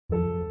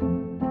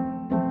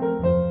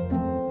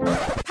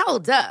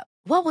Hold up.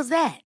 What was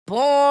that?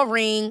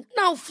 Boring.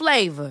 No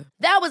flavor.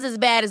 That was as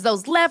bad as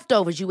those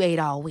leftovers you ate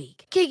all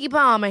week. Keke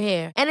Palmer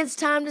here, and it's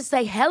time to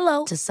say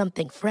hello to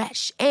something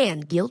fresh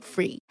and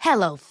guilt-free.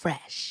 Hello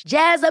Fresh.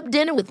 Jazz up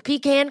dinner with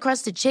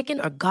pecan-crusted chicken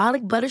or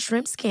garlic butter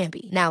shrimp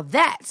scampi. Now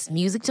that's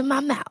music to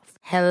my mouth.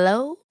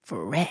 Hello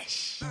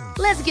Fresh.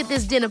 Let's get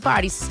this dinner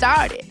party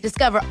started.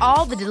 Discover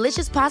all the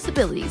delicious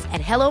possibilities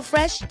at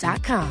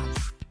hellofresh.com.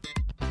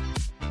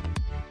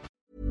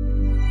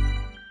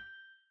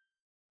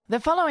 The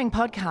following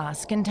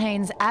podcast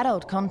contains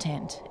adult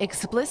content,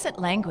 explicit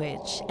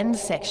language, and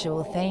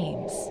sexual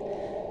themes.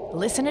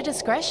 Listener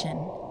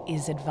discretion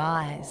is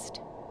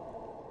advised.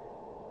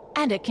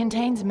 And it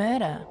contains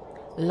murder.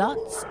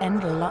 Lots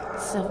and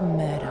lots of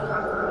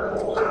murder.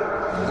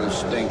 You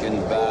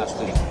stinking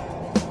bastard.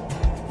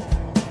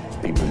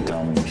 People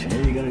tell me,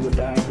 hey, you're gonna go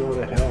die and go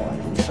to hell.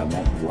 At least I'm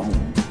not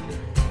alone.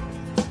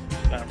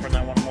 For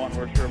 911,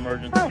 where's your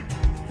emergency? Oh,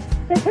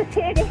 this is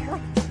Sandy.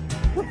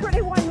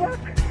 231 Rook.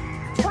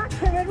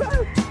 Plymouth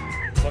Road.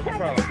 What's the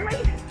problem?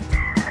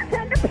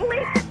 Send the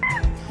police.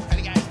 And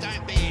he goes,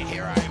 don't be a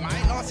hero,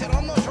 mate. And I said,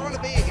 I'm not trying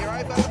to be a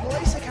hero, but the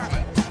police are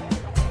coming.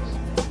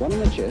 One in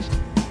the chest,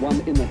 one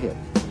in the hip.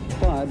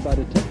 Fired by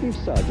Detective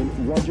Sergeant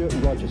Roger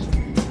Rogerson.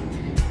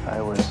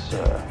 I was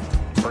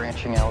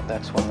branching out.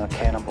 That's when the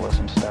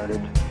cannibalism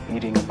started,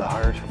 eating of the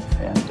heart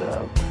and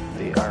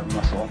the arm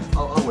muscle.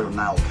 I would have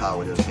nailed Carl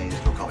with his hands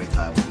to a coffee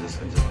table and just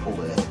pulled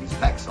it out of his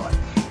backside.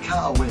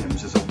 Carl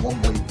Williams is a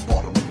wobbly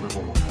bottom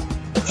little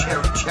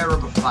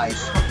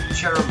cherub-faced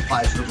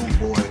little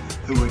boy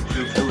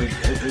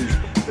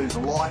whose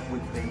life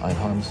would be. I'd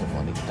harm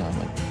someone each time.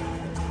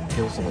 I'd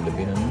kill someone to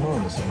be an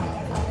enormous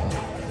amount,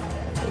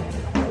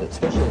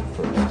 especially at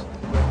first,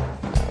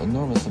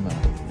 enormous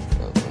amount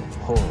of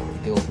horror,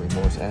 guilt,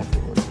 remorse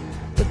afterwards.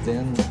 But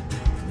then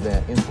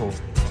that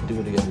impulse to do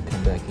it again would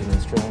come back even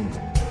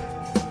stronger.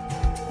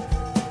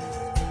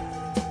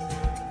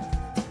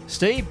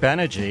 Steve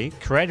Banerjee,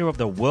 creator of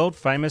the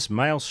world-famous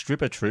male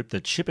stripper troupe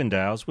the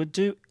Chippendales, would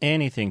do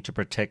anything to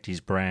protect his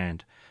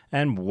brand.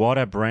 And what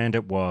a brand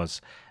it was.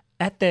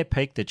 At their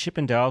peak, the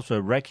Chippendales were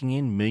raking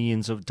in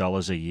millions of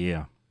dollars a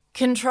year.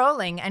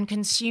 Controlling and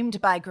consumed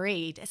by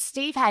greed,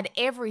 Steve had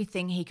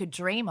everything he could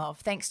dream of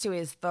thanks to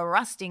his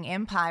thrusting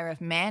empire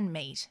of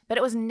man-meat, but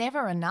it was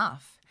never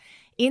enough.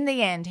 In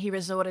the end, he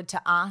resorted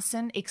to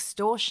arson,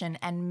 extortion,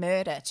 and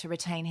murder to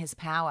retain his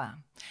power.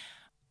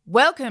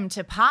 Welcome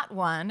to part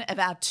one of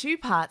our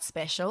two-part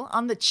special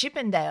on the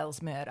Chippendales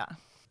murder.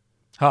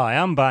 Hi,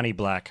 I'm Barney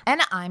Black.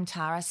 And I'm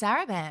Tara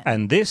Saraban.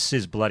 And this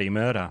is Bloody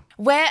Murder.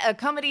 We're a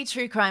comedy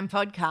true crime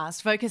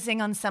podcast focusing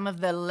on some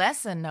of the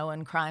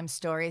lesser-known crime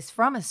stories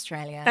from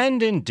Australia.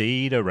 And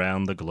indeed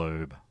around the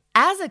globe.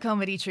 As a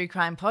comedy true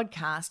crime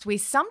podcast, we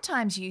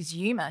sometimes use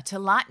humour to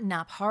lighten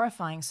up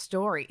horrifying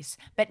stories,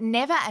 but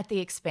never at the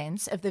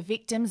expense of the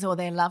victims or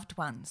their loved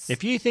ones.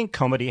 If you think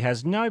comedy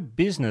has no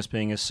business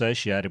being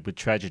associated with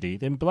tragedy,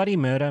 then Bloody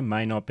Murder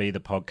may not be the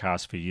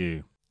podcast for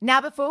you.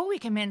 Now, before we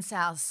commence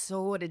our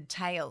sordid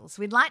tales,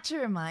 we'd like to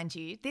remind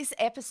you this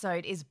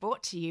episode is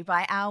brought to you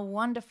by our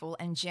wonderful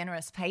and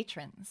generous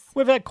patrons.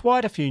 We've had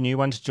quite a few new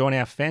ones join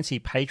our fancy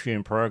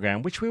Patreon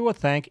program, which we will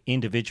thank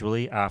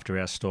individually after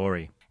our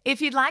story. If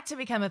you'd like to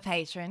become a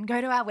patron, go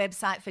to our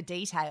website for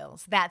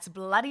details. That's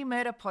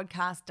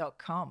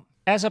bloodymurderpodcast.com.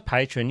 As a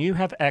patron, you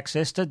have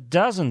access to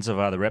dozens of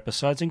other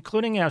episodes,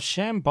 including our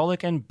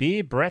shambolic and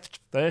beer-breathed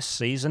first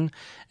season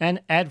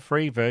and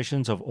ad-free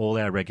versions of all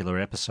our regular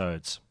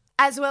episodes.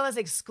 As well as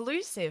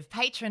exclusive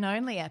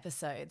patron-only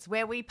episodes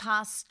where we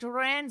pass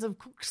strands of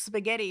cooked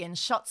spaghetti and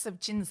shots of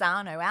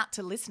Cinzano out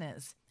to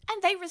listeners,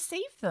 and they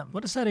receive them.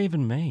 What does that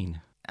even mean?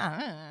 I don't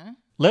know.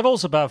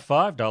 Levels above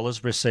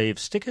 $5 receive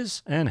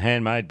stickers and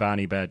handmade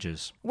Barney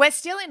badges. We're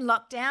still in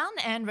lockdown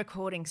and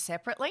recording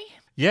separately.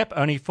 Yep,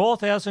 only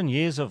 4,000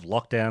 years of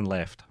lockdown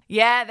left.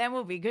 Yeah, then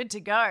we'll be good to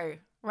go.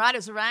 Right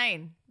as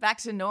rain. Back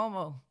to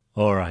normal.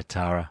 All right,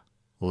 Tara,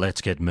 let's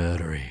get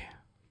murdery.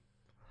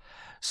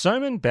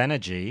 Soman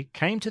Banerjee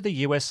came to the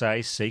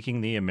USA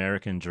seeking the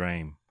American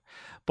dream.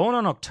 Born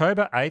on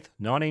October 8,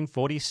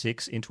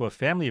 1946, into a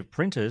family of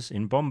printers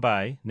in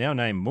Bombay, now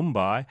named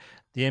Mumbai,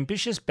 the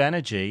ambitious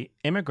Banerjee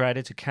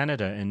emigrated to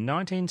Canada in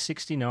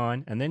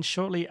 1969 and then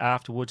shortly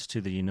afterwards to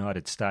the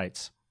United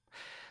States.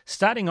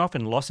 Starting off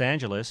in Los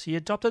Angeles, he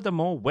adopted the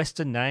more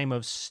Western name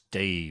of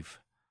Steve.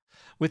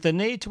 With the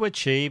need to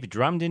achieve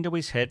drummed into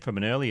his head from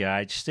an early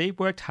age, Steve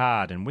worked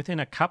hard and within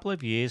a couple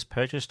of years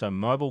purchased a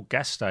mobile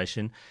gas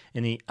station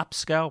in the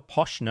upscale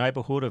posh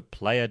neighbourhood of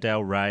Playa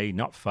del Rey,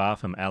 not far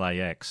from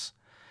LAX.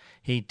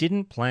 He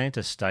didn't plan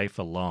to stay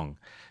for long.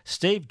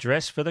 Steve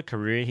dressed for the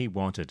career he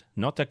wanted,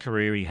 not the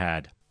career he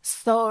had.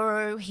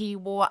 So he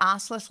wore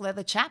arseless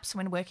leather chaps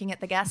when working at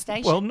the gas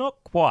station? Well,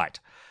 not quite.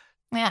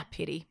 Ah,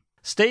 pity.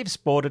 Steve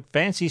sported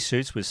fancy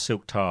suits with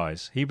silk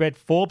ties. He read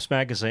Forbes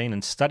magazine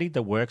and studied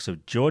the works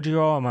of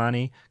Giorgio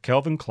Armani,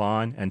 Calvin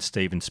Klein and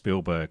Steven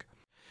Spielberg.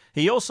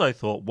 He also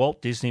thought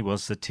Walt Disney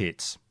was the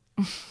tits.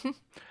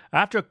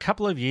 After a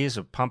couple of years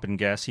of pumping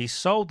gas, he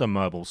sold the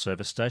mobile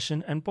service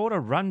station and bought a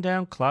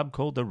rundown club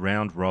called the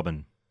Round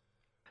Robin.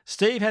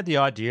 Steve had the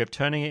idea of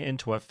turning it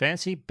into a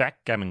fancy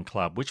backgammon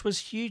club, which was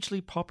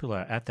hugely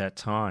popular at that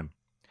time.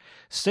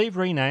 Steve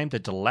renamed the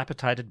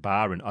dilapidated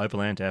bar in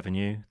Overland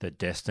Avenue the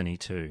Destiny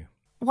 2.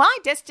 Why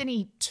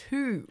Destiny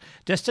 2?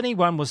 Destiny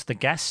 1 was the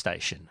gas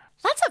station.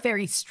 That's a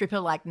very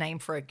stripper-like name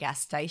for a gas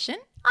station.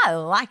 I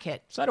like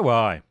it. So do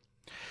I.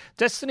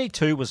 Destiny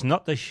 2 was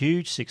not the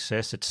huge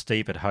success that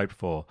Steve had hoped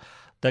for.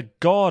 The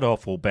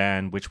god-awful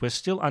band, which was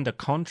still under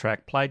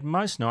contract, played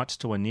most nights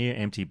to a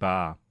near-empty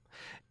bar.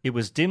 It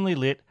was dimly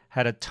lit,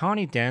 had a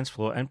tiny dance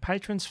floor, and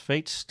patrons'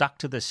 feet stuck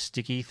to the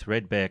sticky,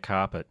 threadbare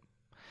carpet.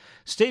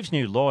 Steve's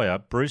new lawyer,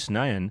 Bruce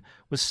Nahan,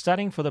 was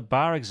studying for the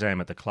bar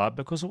exam at the club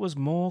because it was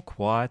more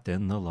quiet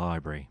than the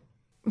library.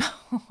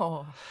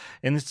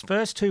 In its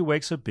first 2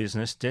 weeks of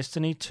business,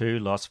 Destiny 2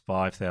 lost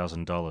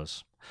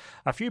 $5,000.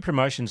 A few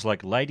promotions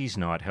like Ladies'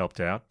 Night helped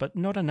out, but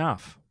not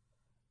enough.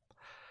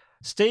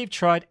 Steve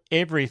tried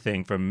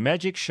everything from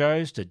magic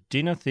shows to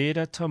dinner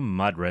theatre to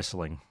mud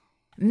wrestling.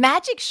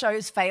 Magic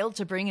shows failed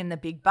to bring in the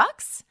big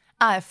bucks?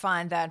 I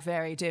find that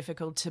very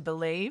difficult to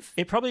believe.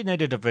 It probably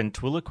needed a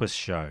ventriloquist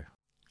show.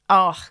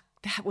 Oh,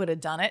 that would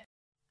have done it.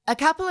 A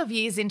couple of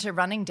years into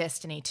running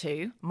Destiny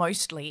 2,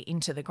 mostly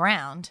into the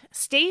ground,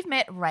 Steve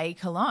met Ray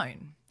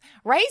Colon.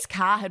 Ray's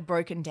car had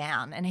broken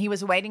down and he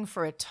was waiting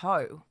for a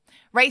tow.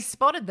 Ray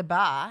spotted the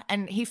bar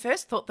and he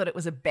first thought that it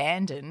was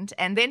abandoned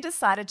and then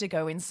decided to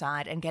go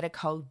inside and get a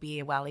cold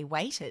beer while he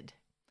waited.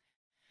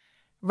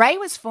 Ray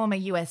was former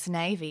US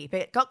Navy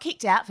but got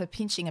kicked out for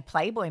pinching a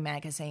Playboy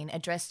magazine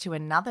addressed to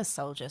another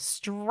soldier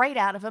straight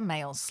out of a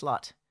mail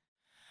slot.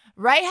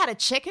 Ray had a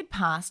checkered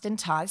past and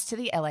ties to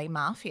the LA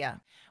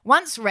Mafia.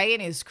 Once Ray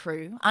and his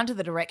crew, under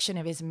the direction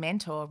of his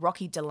mentor,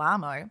 Rocky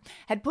Delamo,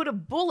 had put a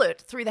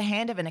bullet through the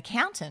hand of an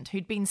accountant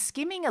who'd been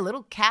skimming a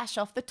little cash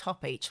off the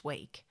top each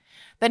week.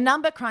 The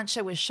number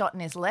cruncher was shot in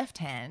his left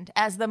hand,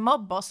 as the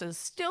mob bosses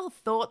still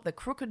thought the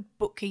crooked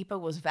bookkeeper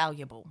was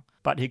valuable.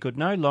 But he could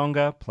no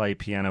longer play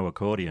piano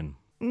accordion.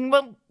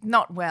 Well,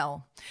 not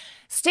well.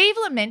 Steve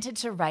lamented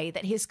to Ray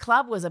that his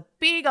club was a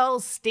big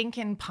old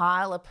stinking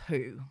pile of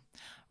poo.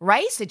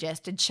 Ray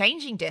suggested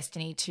changing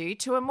Destiny 2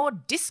 to a more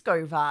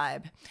disco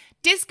vibe.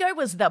 Disco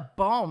was the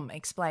bomb,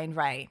 explained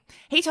Ray.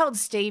 He told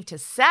Steve to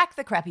sack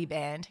the crappy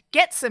band,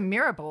 get some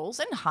mirror balls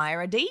and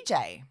hire a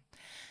DJ.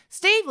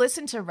 Steve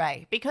listened to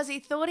Ray because he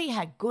thought he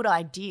had good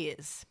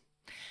ideas.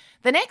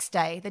 The next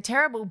day, the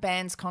terrible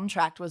band's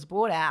contract was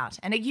bought out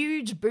and a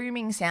huge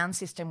booming sound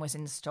system was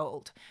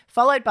installed,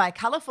 followed by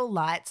colourful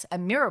lights, a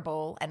mirror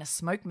ball and a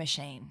smoke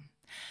machine.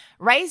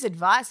 Ray's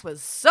advice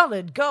was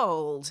solid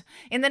gold.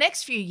 In the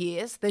next few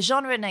years, the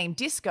genre named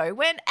disco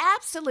went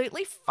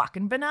absolutely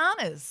fucking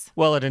bananas.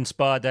 Well, it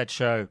inspired that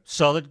show,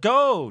 Solid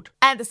Gold.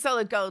 And the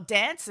Solid Gold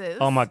dancers.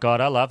 Oh my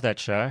God, I love that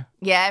show.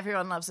 Yeah,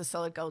 everyone loves the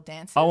Solid Gold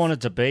dancers. I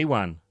wanted to be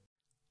one.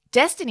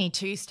 Destiny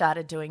 2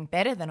 started doing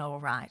better than all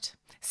right.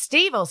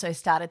 Steve also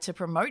started to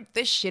promote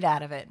the shit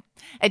out of it.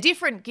 A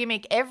different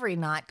gimmick every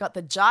night got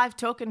the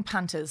jive-talking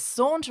punters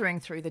sauntering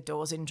through the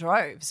doors in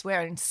droves,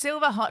 wearing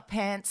silver hot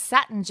pants,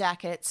 satin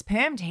jackets,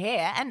 permed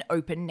hair and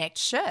open-necked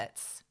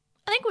shirts.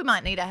 I think we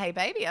might need a Hey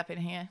Baby up in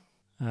here.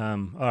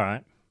 All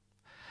right.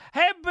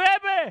 Hey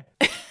baby!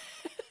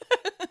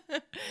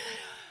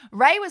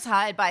 Ray was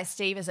hired by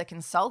Steve as a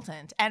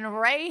consultant, and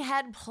Ray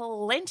had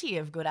plenty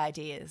of good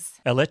ideas.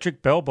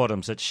 Electric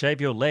bell-bottoms that shave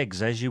your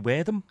legs as you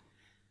wear them?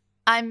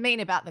 I mean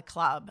about the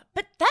club,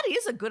 but that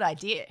is a good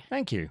idea.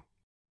 Thank you.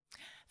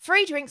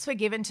 Free drinks were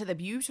given to the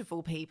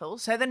beautiful people,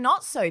 so the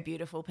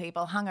not-so-beautiful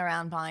people hung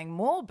around buying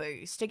more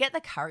booze to get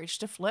the courage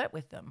to flirt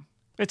with them.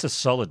 It's a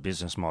solid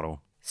business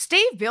model.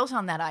 Steve built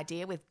on that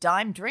idea with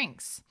dime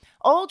drinks.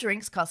 All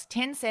drinks cost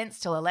 10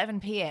 cents till 11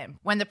 p.m,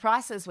 when the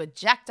prices were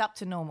jacked up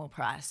to normal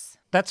price.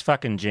 That's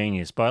fucking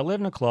genius. By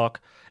 11 o'clock,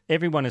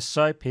 everyone is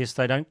so pissed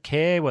they don't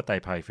care what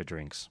they pay for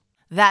drinks.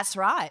 That's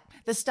right.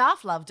 The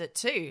staff loved it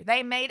too.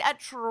 They made a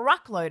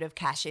truckload of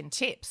cash in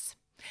tips.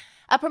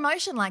 A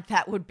promotion like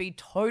that would be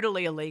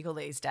totally illegal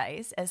these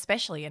days,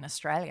 especially in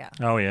Australia.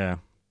 Oh, yeah.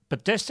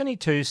 But Destiny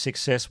 2's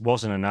success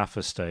wasn't enough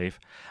for Steve.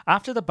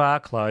 After the bar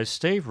closed,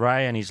 Steve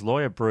Ray and his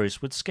lawyer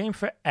Bruce would scheme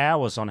for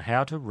hours on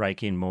how to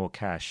rake in more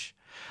cash.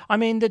 I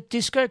mean, the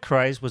disco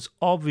craze was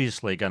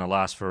obviously going to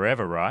last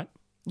forever, right?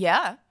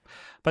 Yeah.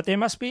 But there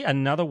must be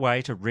another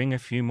way to wring a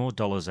few more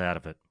dollars out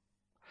of it.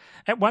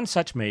 At one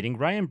such meeting,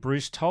 Ray and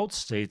Bruce told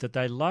Steve that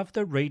they loved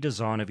the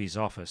redesign of his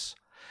office.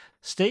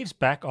 Steve's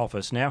back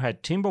office now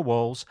had timber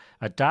walls,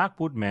 a dark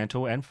wood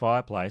mantel and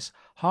fireplace,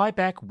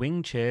 high-back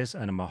wing chairs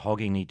and a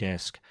mahogany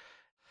desk.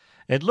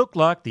 It looked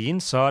like the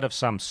inside of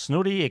some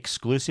snooty,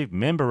 exclusive,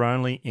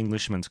 member-only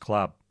Englishman's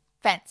club.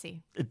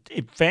 Fancy.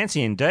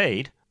 Fancy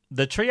indeed.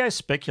 The trio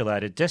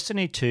speculated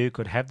Destiny 2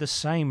 could have the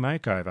same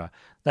makeover.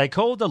 They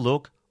called the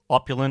look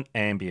opulent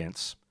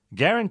ambience,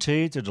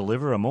 guaranteed to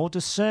deliver a more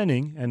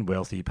discerning and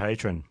wealthy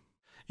patron.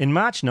 In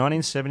March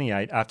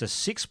 1978, after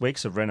 6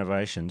 weeks of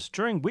renovations,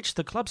 during which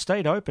the club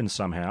stayed open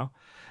somehow,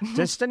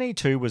 Destiny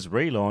 2 was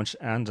relaunched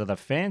under the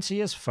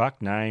fanciest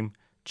fuck name,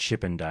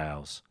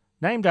 Chippendales,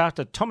 named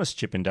after Thomas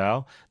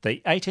Chippendale,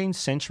 the 18th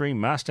century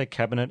master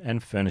cabinet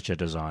and furniture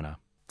designer.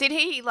 Did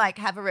he,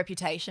 have a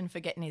reputation for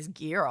getting his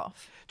gear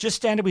off? Just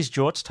stand to his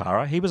jorts,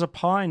 Tara. He was a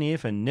pioneer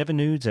for never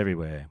nudes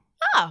everywhere.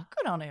 Ah,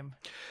 good on him.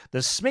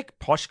 The Smick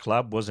Posh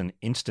Club was an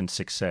instant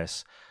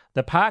success.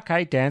 The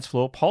parquet dance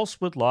floor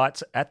pulsed with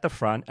lights at the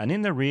front, and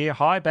in the rear,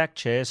 high-back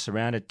chairs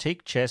surrounded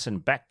teak chess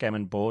and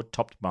backgammon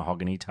board-topped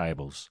mahogany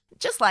tables.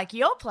 Just like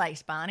your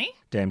place, Barney.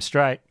 Damn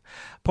straight.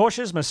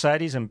 Porsches,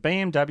 Mercedes and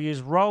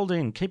BMWs rolled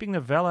in, keeping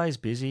the valets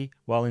busy,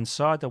 while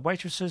inside the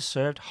waitresses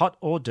served hot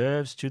hors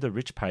d'oeuvres to the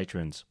rich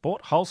patrons,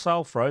 bought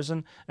wholesale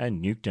frozen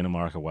and nuked in a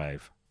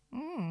microwave.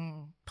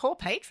 Poor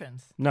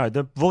patrons. No,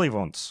 the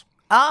vol-au-vents.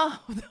 Oh,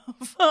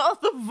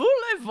 the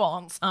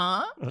vol-au-vents,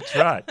 huh? That's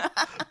right.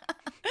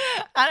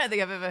 I don't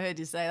think I've ever heard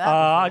you say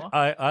that before.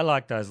 I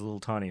like those little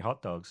tiny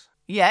hot dogs.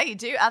 Yeah, you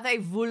do? Are they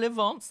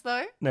vol-au-vents,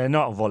 though? They're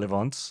not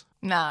vol-au-vents.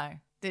 No,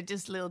 they're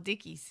just little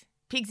dickies.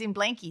 Pigs in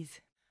blankies.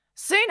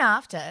 Soon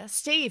after,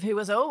 Steve, who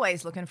was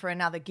always looking for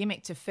another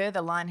gimmick to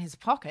further line his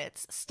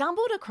pockets,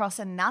 stumbled across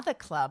another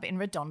club in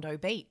Redondo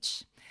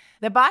Beach.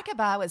 The biker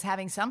bar was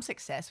having some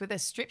success with a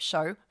strip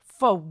show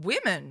for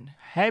women.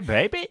 Hey,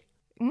 baby.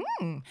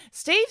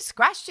 Steve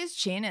scratched his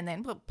chin and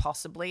then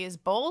possibly his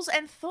balls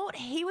and thought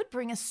he would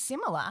bring a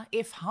similar,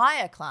 if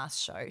higher class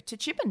show to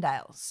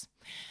Chippendales.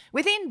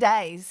 Within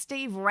days,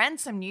 Steve ran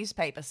some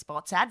newspaper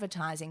spots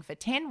advertising for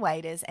 10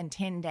 waiters and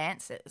 10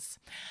 dancers.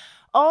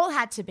 All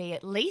had to be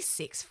at least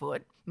 6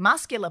 foot,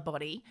 muscular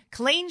body,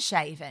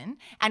 clean-shaven,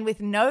 and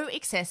with no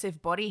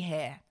excessive body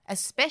hair,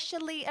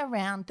 especially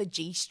around the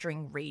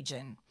G-string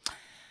region.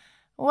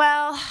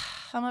 Well,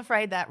 I'm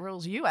afraid that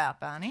rules you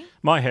out, Barney.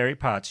 My hairy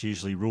parts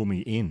usually rule me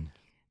in.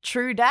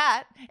 True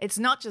dat. It's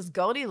not just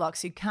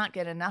Goldilocks who can't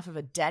get enough of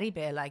a daddy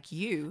bear like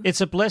you.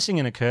 It's a blessing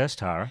and a curse,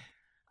 Tara.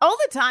 All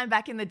the time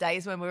back in the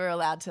days when we were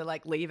allowed to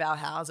leave our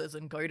houses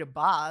and go to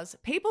bars,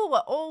 people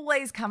were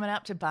always coming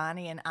up to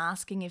Barney and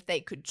asking if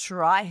they could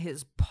try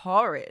his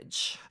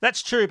porridge.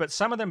 That's true, but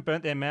some of them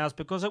burnt their mouths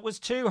because it was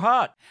too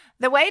hot.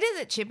 The waiters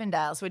at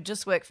Chippendales would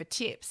just work for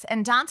tips,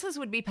 and dancers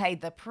would be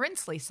paid the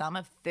princely sum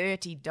of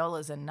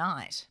 $30 a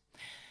night.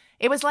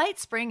 It was late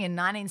spring in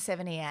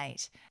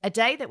 1978, a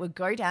day that would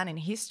go down in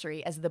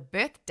history as the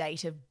birth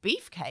date of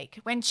Beefcake,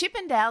 when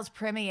Chippendales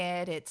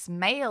premiered its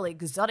male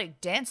exotic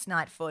dance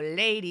night for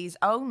ladies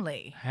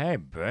only. Hey,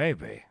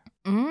 baby.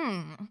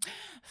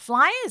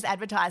 Flyers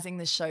advertising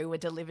the show were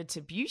delivered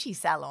to beauty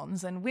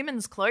salons and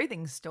women's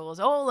clothing stores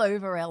all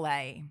over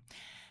LA.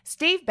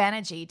 Steve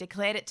Banerjee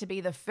declared it to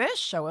be the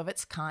first show of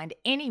its kind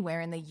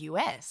anywhere in the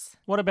US.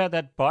 What about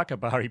that biker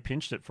bar he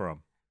pinched it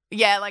from?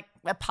 Yeah,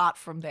 apart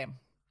from them.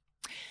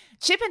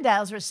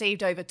 Chippendales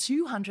received over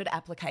 200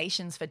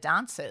 applications for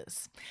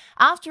dancers.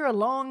 After a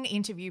long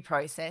interview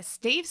process,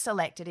 Steve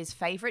selected his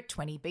favourite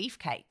 20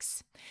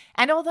 beefcakes.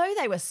 And although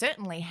they were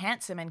certainly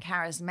handsome and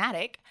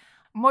charismatic,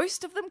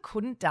 most of them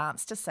couldn't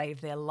dance to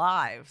save their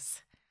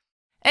lives.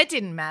 It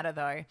didn't matter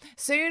though.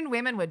 Soon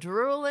women were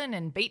drooling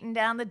and beating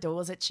down the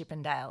doors at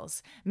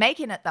Chippendales,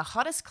 making it the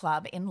hottest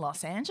club in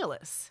Los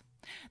Angeles.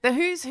 The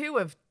who's who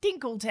of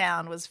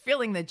Tinkletown was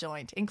filling the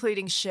joint,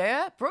 including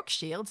Cher, Brooke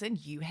Shields and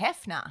Hugh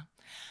Hefner.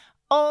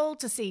 All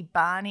to see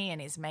Barney and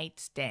his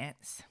mates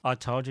dance. I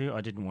told you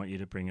I didn't want you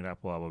to bring it up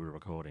while we were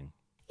recording.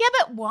 Yeah,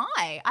 but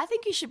why? I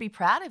think you should be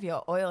proud of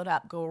your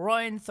oiled-up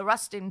groin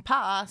thrusting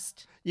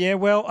past. Yeah,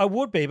 well, I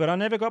would be, but I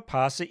never got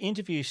past the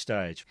interview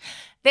stage.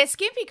 Their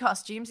skimpy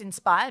costumes,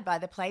 inspired by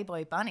the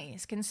Playboy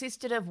bunnies,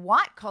 consisted of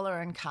white collar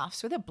and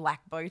cuffs with a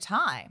black bow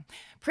tie.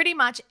 Pretty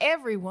much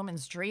every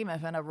woman's dream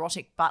of an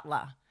erotic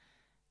butler.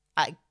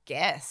 I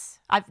guess.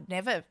 I've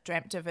never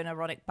dreamt of an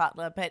erotic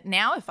butler, but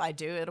now if I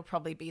do, it'll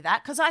probably be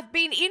that because I've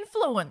been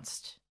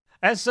influenced.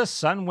 As the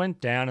sun went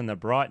down and the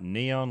bright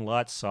neon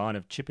light sign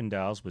of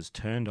Chippendales was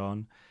turned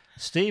on,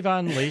 Steve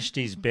unleashed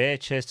his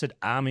bare-chested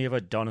army of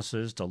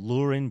Adonises to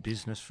lure in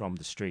business from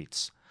the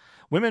streets.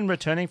 Women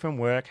returning from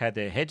work had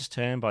their heads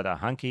turned by the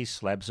hunky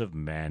slabs of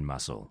man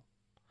muscle.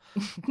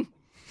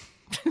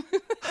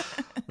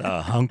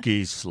 The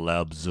hunky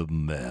slabs of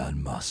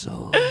man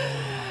muscle.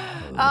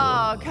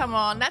 Oh, come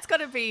on. That's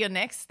got to be the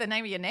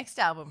name of your next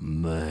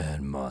album.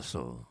 Man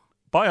muscle.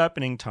 By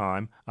opening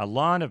time, a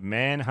line of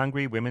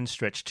man-hungry women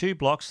stretched 2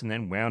 blocks and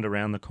then wound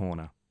around the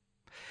corner.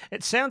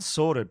 It sounds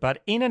sordid,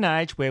 but in an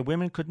age where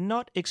women could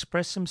not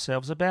express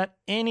themselves about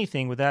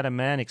anything without a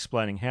man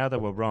explaining how they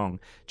were wrong,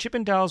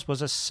 Chippendales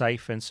was a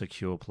safe and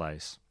secure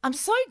place. I'm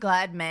so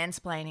glad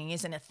mansplaining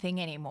isn't a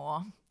thing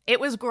anymore. It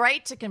was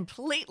great to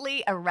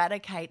completely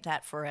eradicate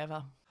that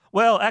forever.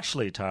 Well,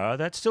 actually, Tara,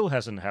 that still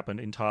hasn't happened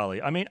entirely.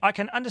 I mean, I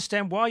can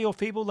understand why your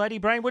feeble lady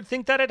brain would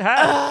think that it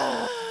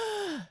had.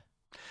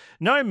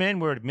 No men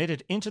were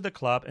admitted into the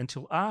club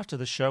until after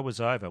the show was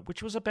over,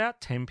 which was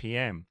about 10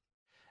 p.m.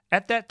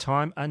 At that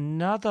time,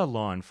 another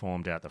line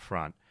formed out the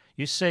front.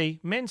 You see,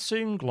 men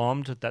soon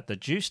glommed that the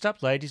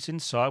juiced-up ladies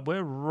inside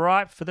were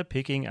ripe for the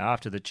picking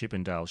after the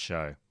Chippendale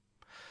show.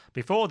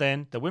 Before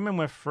then, the women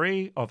were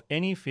free of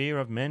any fear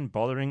of men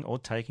bothering or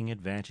taking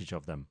advantage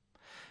of them.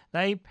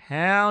 They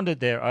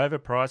pounded their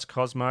overpriced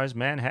Cosmos,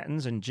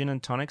 Manhattans and gin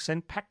and tonics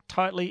and packed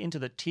tightly into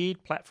the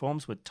tiered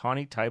platforms with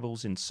tiny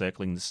tables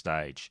encircling the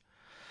stage.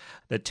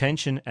 The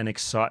tension and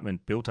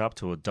excitement built up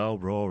to a dull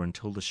roar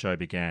until the show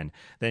began.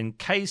 Then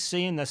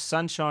KC and the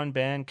Sunshine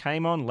Band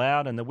came on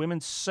loud and the women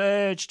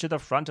surged to the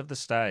front of the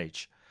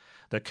stage.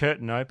 The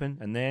curtain opened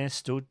and there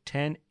stood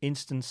 10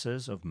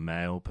 instances of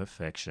male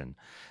perfection,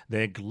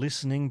 their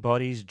glistening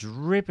bodies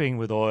dripping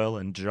with oil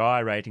and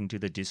gyrating to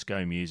the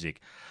disco music.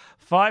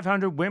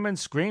 500 women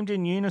screamed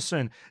in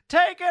unison,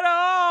 "Take it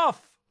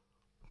off!"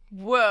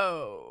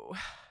 Whoa.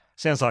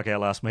 Sounds like our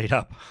last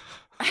meet-up.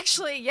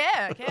 Actually,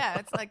 yeah.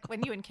 It's like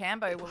when you and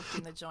Cambo walked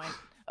in the joint.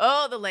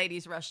 Oh, the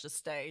ladies rushed the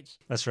stage.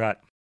 That's right.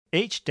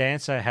 Each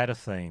dancer had a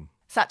theme.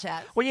 Such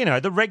as? Well, you know,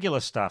 the regular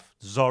stuff.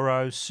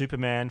 Zorro,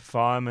 Superman,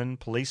 fireman,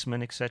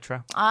 policeman,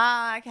 etc.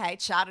 Ah, okay.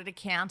 Chartered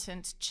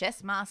accountant,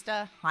 chess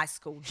master, high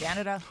school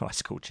janitor. High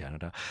school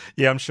janitor.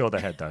 Yeah, I'm sure they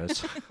had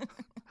those.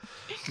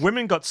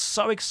 Women got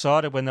so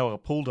excited when they were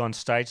pulled on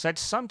stage, they'd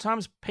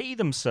sometimes pee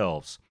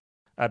themselves.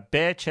 A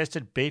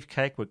bare-chested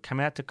beefcake would come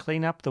out to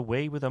clean up the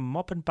wee with a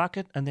mop and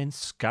bucket and then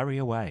scurry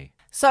away.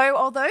 So,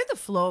 although the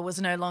floor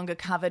was no longer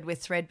covered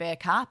with threadbare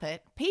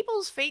carpet,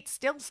 people's feet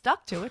still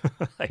stuck to it.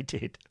 They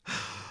did.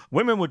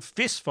 Women would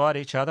fist fight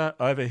each other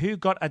over who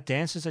got a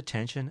dancer's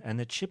attention, and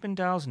the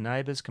Chippendales'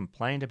 neighbours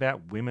complained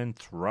about women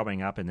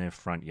throwing up in their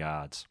front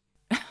yards.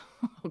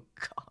 Oh,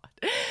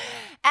 God.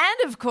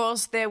 And, of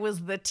course, there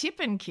was the tip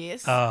and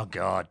kiss. Oh,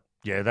 God.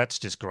 Yeah, that's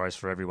just gross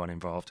for everyone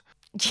involved.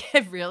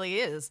 Yeah, it really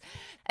is.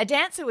 A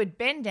dancer would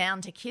bend down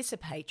to kiss a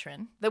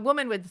patron. The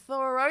woman would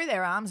throw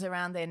their arms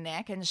around their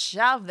neck and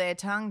shove their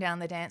tongue down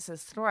the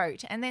dancer's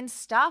throat and then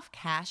stuff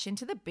cash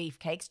into the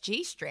beefcake's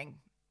G-string.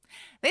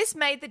 This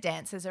made the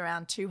dancers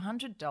around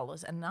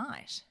 $200 a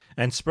night.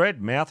 And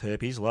spread mouth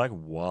herpes like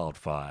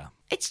wildfire.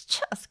 It's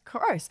just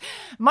gross.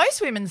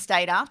 Most women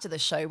stayed after the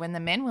show when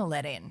the men were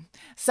let in.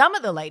 Some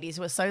of the ladies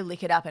were so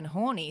liquored up and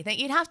horny that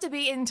you'd have to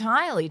be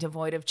entirely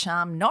devoid of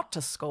charm not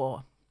to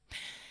score.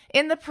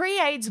 In the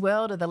pre-AIDS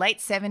world of the late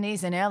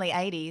 70s and early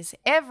 80s,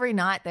 every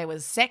night there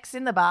was sex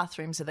in the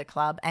bathrooms of the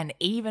club and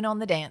even on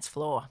the dance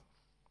floor.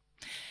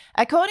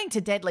 According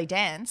to Deadly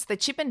Dance, The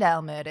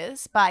Chippendale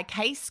Murders by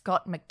K.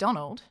 Scott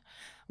MacDonald,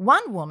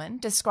 one woman,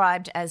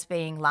 described as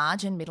being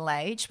large and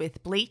middle-aged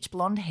with bleach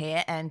blonde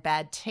hair and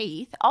bad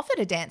teeth, offered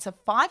a dancer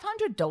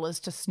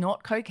 $500 to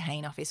snort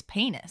cocaine off his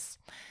penis.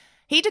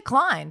 He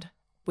declined,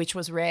 which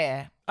was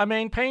rare. I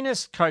mean,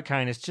 penis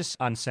cocaine is just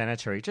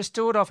unsanitary. Just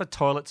do it off a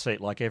toilet seat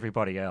like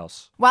everybody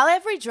else. While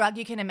every drug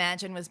you can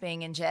imagine was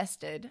being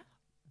ingested,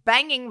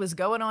 banging was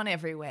going on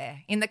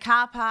everywhere. In the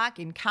car park,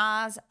 in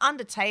cars,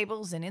 under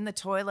tables and in the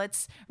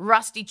toilets,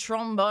 rusty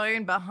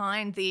trombone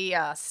behind the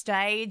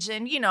stage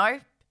and, you know,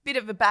 bit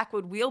of a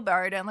backward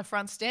wheelbarrow down the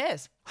front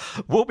stairs.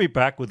 We'll be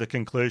back with the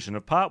conclusion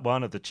of part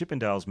 1 of the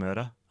Chippendales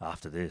murder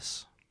after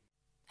this.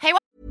 Hey,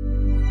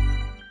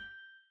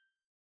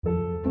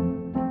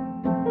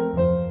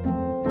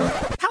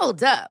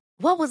 Hold up.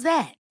 What was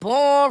that?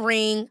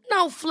 Boring.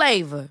 No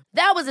flavor.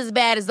 That was as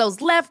bad as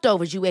those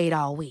leftovers you ate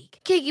all week.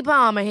 Keke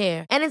Palmer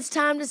here, and it's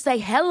time to say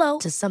hello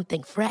to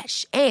something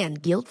fresh and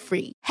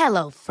guilt-free.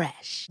 Hello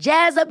Fresh.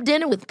 Jazz up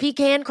dinner with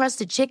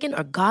pecan-crusted chicken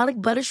or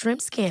garlic butter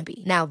shrimp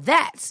scampi. Now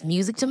that's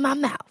music to my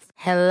mouth.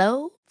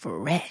 Hello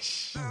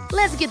Fresh.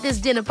 Let's get this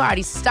dinner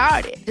party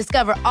started.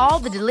 Discover all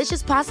the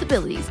delicious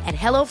possibilities at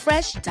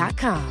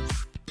HelloFresh.com.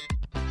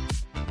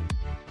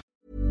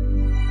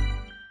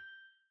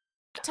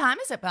 what time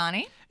is it,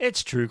 Barney?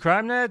 It's True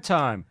Crime Nerd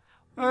time.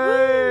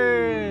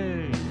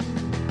 Hey!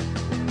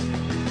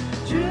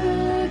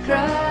 True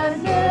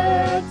Crime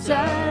Nerd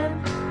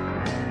time.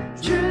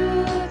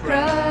 True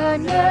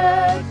Crime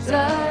Nerd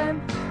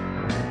time.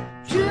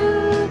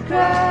 True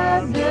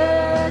Crime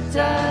Nerd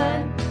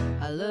time.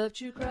 I love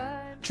true crime.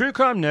 True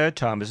Crime Nerd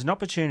Time is an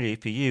opportunity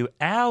for you,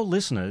 our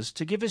listeners,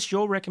 to give us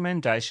your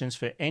recommendations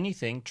for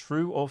anything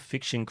true or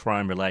fiction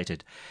crime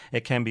related.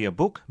 It can be a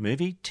book,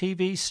 movie,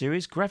 TV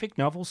series, graphic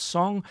novel,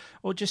 song,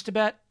 or just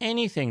about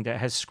anything that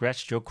has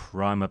scratched your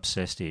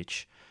crime-obsessed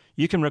itch.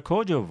 You can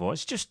record your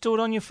voice, just do it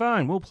on your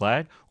phone. We'll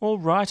play it, or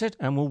write it,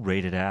 and we'll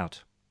read it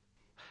out.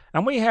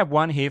 And we have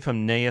one here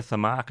from Nia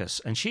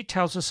Thamarkis, and she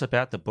tells us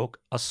about the book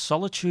A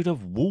Solitude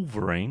of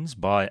Wolverines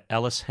by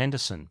Alice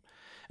Henderson.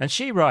 And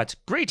she writes,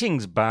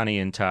 "Greetings, Barney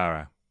and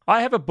Tara.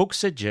 I have a book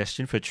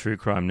suggestion for True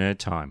Crime Nerd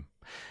Time.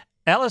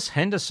 Alice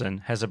Henderson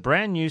has a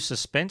brand new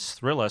suspense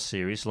thriller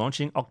series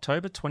launching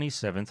October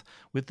 27th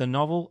with the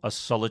novel A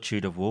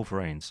Solitude of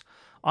Wolverines.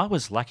 I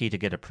was lucky to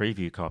get a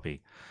preview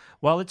copy.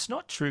 While it's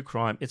not true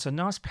crime, it's a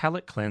nice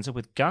palate cleanser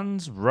with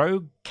guns,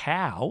 rogue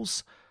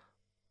cows,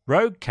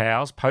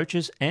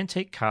 poachers,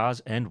 antique cars,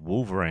 and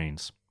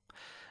wolverines.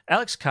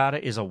 Alex Carter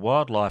is a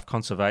wildlife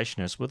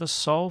conservationist with a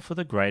soul for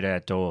the great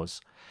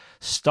outdoors.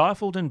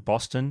 Stifled in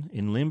Boston,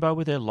 in limbo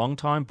with her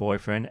longtime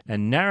boyfriend,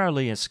 and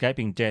narrowly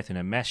escaping death in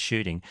a mass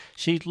shooting,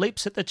 she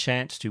leaps at the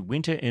chance to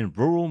winter in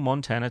rural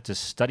Montana to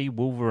study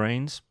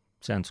wolverines,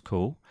 sounds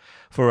cool,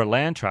 for a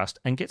land trust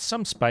and get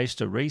some space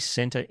to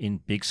re-centre in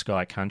Big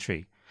Sky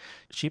country.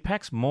 She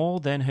packs more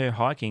than her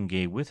hiking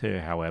gear with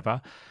her,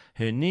 however.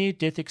 Her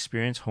near-death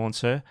experience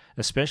haunts her,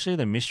 especially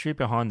the mystery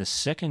behind the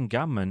second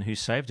gunman who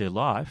saved her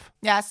life.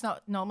 Yeah, it's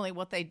not normally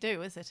what they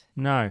do, is it?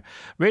 No.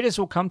 Readers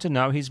will come to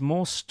know he's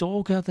more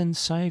stalker than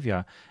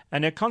saviour,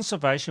 and her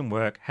conservation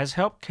work has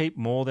helped keep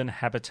more than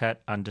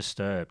habitat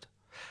undisturbed.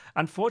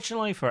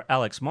 Unfortunately for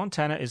Alex,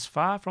 Montana is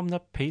far from the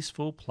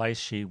peaceful place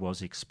she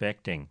was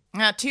expecting.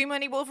 Too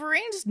many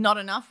Wolverines? Not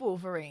enough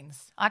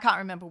Wolverines. I can't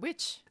remember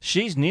which.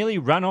 She's nearly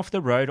run off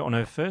the road on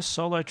her first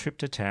solo trip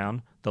to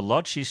town. The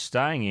lodge she's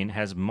staying in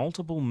has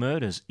multiple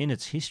murders in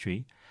its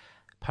history.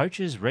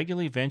 Poachers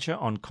regularly venture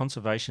on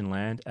conservation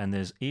land, and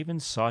there's even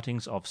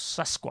sightings of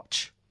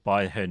Sasquatch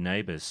by her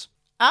neighbours.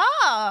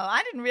 Oh,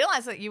 I didn't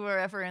realise that you were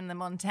ever in the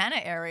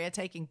Montana area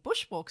taking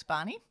bushwalks,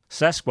 Barney.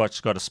 Sasquatch's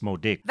got a small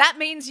dick. That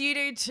means you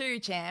do too,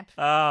 champ.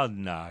 Oh,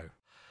 no.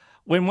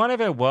 When one of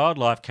her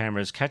wildlife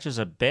cameras catches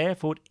a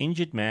barefoot,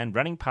 injured man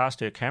running past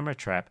her camera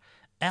trap,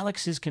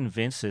 Alex is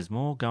convinced there's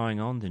more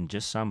going on than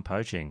just some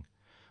poaching.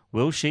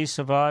 Will she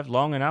survive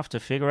long enough to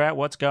figure out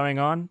what's going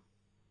on?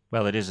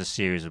 Well, it is a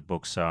series of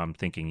books, so I'm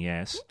thinking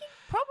yes.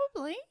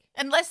 Probably.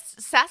 Unless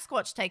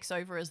Sasquatch takes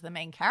over as the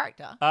main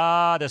character.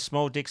 Ah, the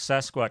small dick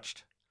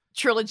Sasquatch.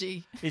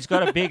 Trilogy. He's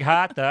got a big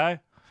heart, though.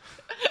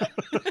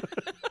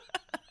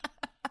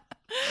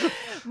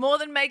 More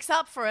than makes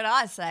up for it,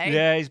 I say.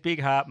 Yeah, his big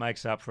heart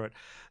makes up for it.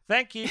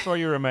 Thank you for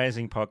your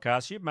amazing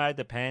podcast. You've made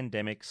the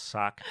pandemic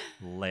suck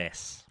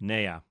less.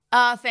 Nia.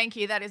 Thank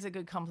you. That is a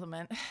good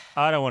compliment.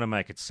 I don't want to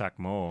make it suck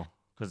more,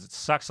 because it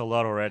sucks a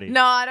lot already.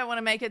 No, I don't want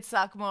to make it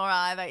suck more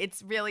either.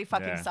 It's really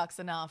fucking sucks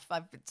enough.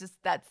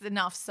 That's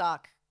enough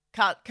suck.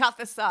 Cut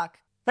the suck.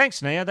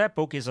 Thanks, Nia. That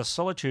book is A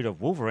Solitude of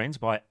Wolverines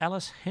by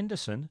Alice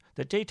Henderson,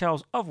 the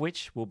details of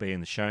which will be in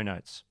the show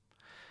notes.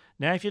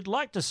 Now, if you'd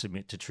like to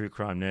submit to True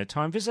Crime Nerd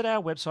Time, visit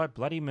our website,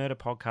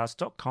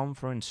 bloodymurderpodcast.com,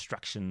 for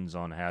instructions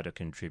on how to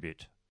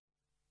contribute.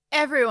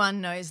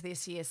 Everyone knows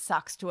this year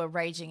sucks to a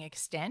raging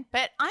extent,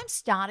 but I'm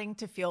starting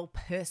to feel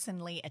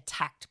personally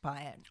attacked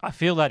by it. I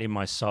feel that in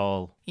my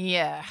soul.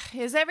 Yeah.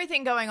 Is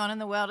everything going on in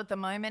the world at the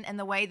moment and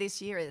the way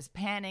this year is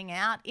panning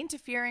out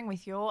interfering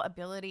with your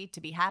ability to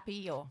be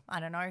happy or,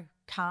 I don't know,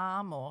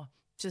 calm or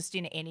just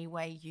in any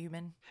way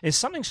human? Is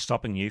something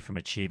stopping you from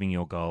achieving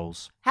your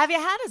goals? Have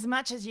you had as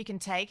much as you can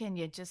take and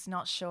you're just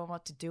not sure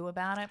what to do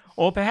about it?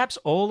 Or perhaps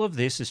all of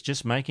this is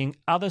just making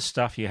other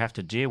stuff you have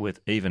to deal with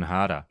even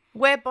harder.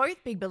 We're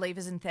both big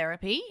believers in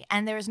therapy,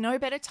 and there is no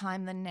better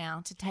time than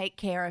now to take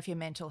care of your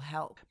mental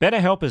health.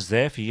 BetterHelp is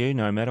there for you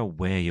no matter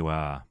where you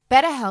are.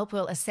 BetterHelp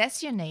will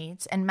assess your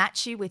needs and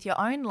match you with your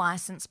own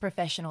licensed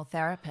professional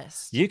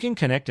therapist. You can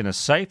connect in a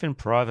safe and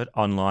private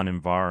online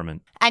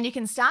environment. And you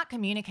can start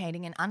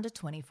communicating in under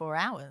 24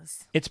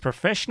 hours. It's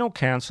professional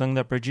counselling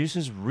that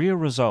produces real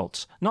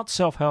results, not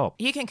self-help.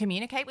 You can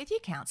communicate with your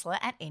counsellor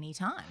at any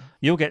time.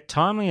 You'll get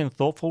timely and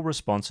thoughtful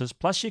responses,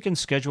 plus you can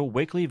schedule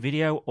weekly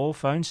video or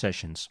phone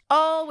sessions.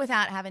 All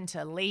without having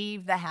to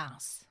leave the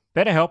house.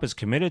 BetterHelp is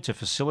committed to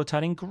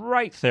facilitating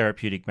great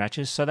therapeutic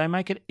matches, so they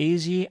make it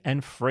easy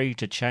and free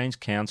to change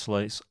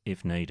counsellors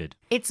if needed.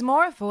 It's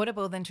more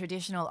affordable than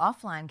traditional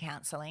offline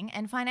counselling,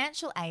 and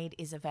financial aid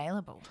is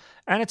available.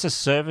 And it's a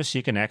service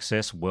you can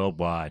access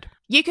worldwide.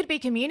 You could be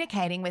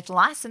communicating with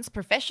licensed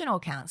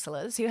professional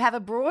counsellors who have a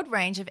broad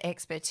range of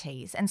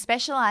expertise and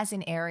specialise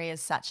in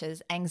areas such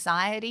as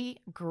anxiety,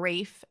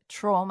 grief,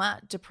 trauma,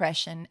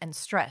 depression, and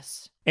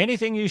stress.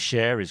 Anything you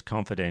share is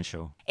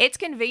confidential. It's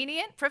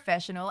convenient,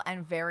 professional,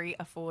 and very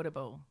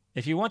affordable.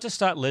 If you want to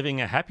start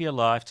living a happier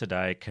life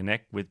today,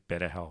 connect with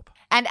BetterHelp.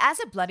 And as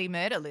a Bloody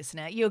Murder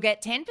listener, you'll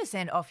get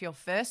 10% off your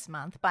first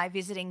month by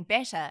visiting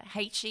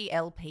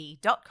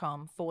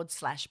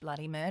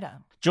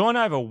betterhelp.com/bloodymurder. Join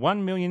over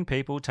 1 million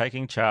people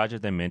taking charge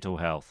of their mental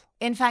health.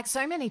 In fact,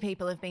 so many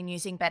people have been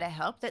using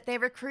BetterHelp that they're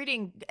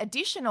recruiting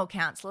additional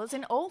counsellors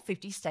in all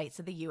 50 states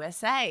of the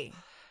USA.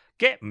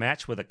 Get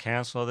matched with a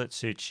counsellor that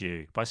suits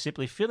you by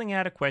simply filling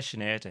out a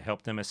questionnaire to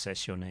help them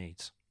assess your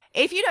needs.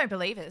 If you don't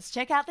believe us,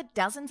 check out the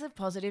dozens of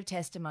positive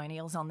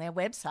testimonials on their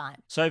website.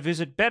 So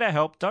visit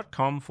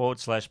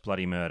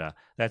betterhelp.com/bloodymurder.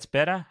 That's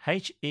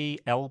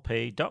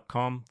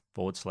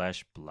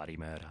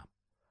betterhelp.com/bloodymurder.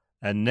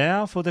 And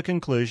now for the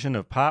conclusion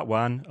of part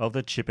 1 of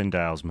the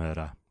Chippendales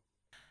murder.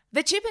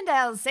 The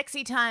Chippendales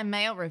Sexy Time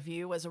Mail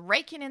Review was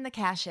raking in the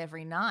cash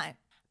every night.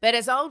 But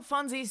as old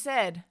Fonzie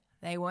said,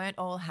 they weren't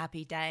all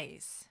happy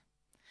days.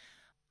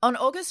 On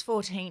August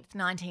 14th,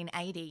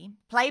 1980,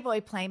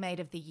 Playboy Playmate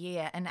of the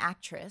Year and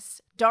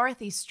actress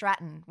Dorothy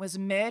Stratton was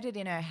murdered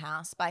in her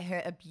house by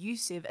her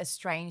abusive,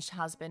 estranged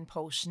husband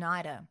Paul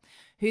Schneider,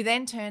 who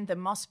then turned the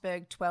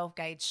Mossberg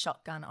 12-gauge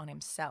shotgun on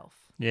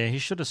himself. Yeah, he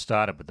should have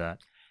started with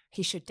that.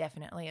 He should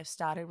definitely have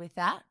started with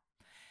that.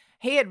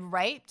 He had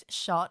raped,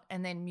 shot,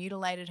 and then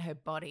mutilated her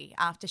body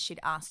after she'd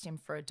asked him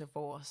for a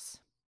divorce.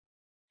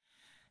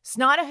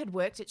 Snyder had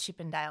worked at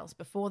Chippendales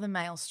before the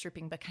male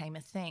stripping became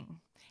a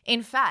thing.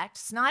 In fact,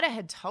 Snyder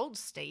had told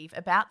Steve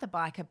about the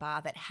biker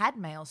bar that had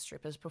male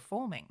strippers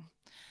performing.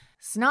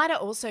 Snyder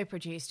also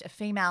produced a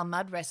female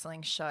mud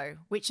wrestling show,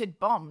 which had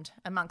bombed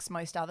amongst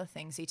most other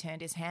things he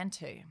turned his hand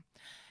to.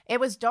 It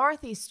was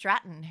Dorothy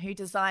Stratton who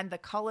designed the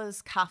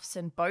collars, cuffs,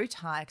 and bow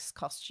ties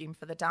costume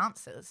for the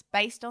dancers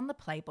based on the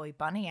Playboy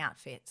bunny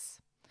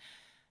outfits.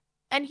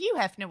 And Hugh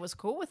Hefner was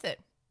cool with it.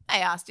 They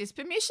asked his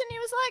permission. He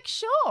was like,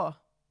 sure,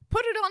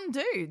 put it on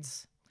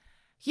dudes.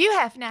 Hugh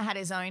Hefner had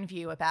his own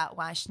view about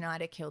why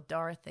Schneider killed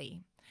Dorothy.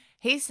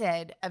 He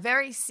said a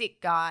very sick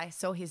guy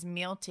saw his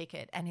meal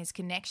ticket and his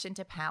connection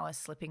to power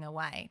slipping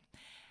away.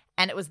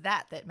 And it was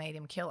that made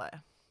him kill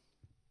her.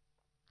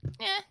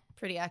 Yeah,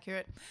 pretty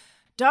accurate.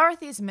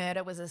 Dorothy's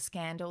murder was a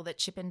scandal that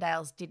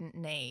Chippendales didn't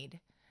need.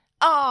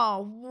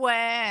 Oh,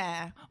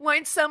 wow.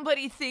 Won't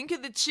somebody think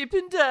of the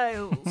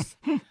Chippendales?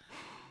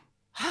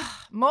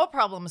 More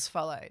problems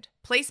followed.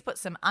 Police put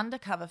some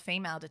undercover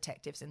female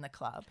detectives in the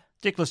club.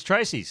 Dickless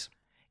Tracy's.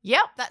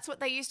 Yep, that's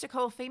what they used to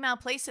call female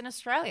police in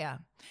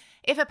Australia.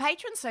 If a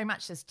patron so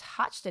much as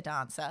touched a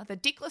dancer, the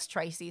Dickless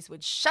Tracy's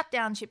would shut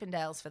down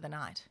Chippendales for the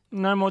night.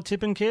 No more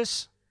tip and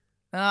kiss?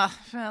 Well,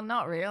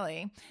 not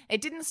really.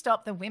 It didn't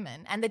stop the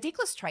women, and the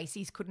Dickless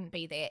Tracy's couldn't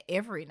be there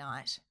every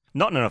night.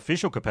 Not in an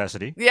official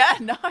capacity. Yeah,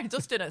 no,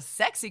 just in a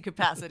sexy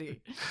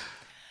capacity.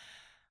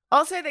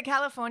 Also, the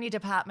California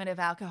Department of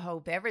Alcohol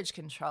Beverage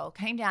Control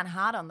came down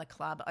hard on the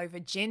club over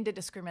gender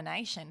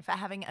discrimination for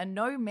having a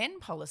no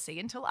men policy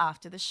until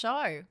after the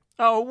show.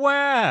 Oh,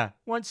 wow.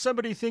 Won't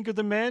somebody think of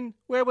the men?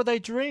 Where will they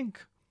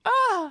drink?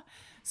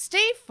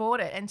 Steve fought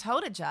it and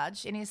told a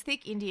judge in his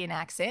thick Indian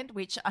accent,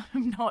 which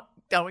I'm not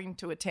going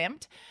to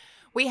attempt,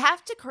 we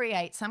have to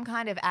create some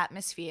kind of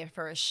atmosphere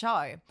for a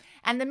show.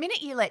 And the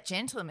minute you let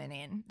gentlemen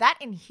in, that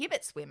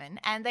inhibits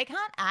women and they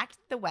can't act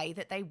the way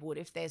that they would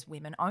if there's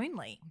women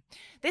only.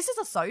 This is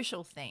a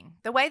social thing.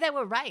 The way they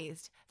were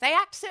raised, they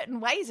act certain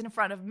ways in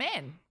front of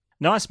men.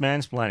 Nice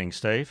mansplaining,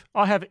 Steve.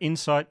 I have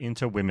insight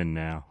into women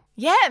now.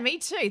 Yeah, me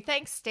too.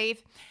 Thanks,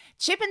 Steve.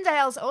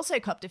 Chippendales also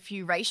copped a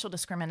few racial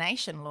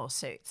discrimination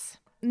lawsuits.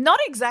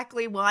 Not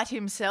exactly white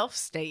himself,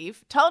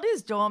 Steve told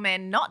his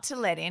doormen not to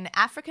let in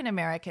African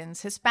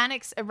Americans,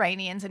 Hispanics,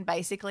 Iranians, and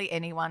basically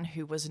anyone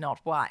who was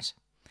not white.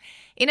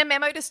 In a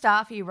memo to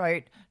staff, he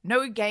wrote,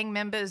 "No gang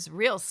members,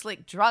 real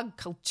slick drug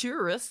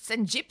culturists,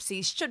 and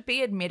gypsies should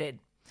be admitted."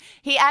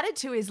 He added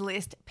to his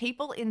list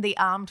people in the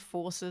armed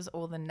forces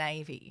or the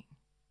Navy.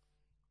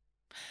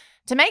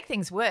 To make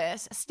things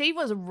worse, Steve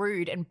was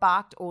rude and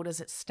barked orders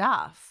at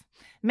staff.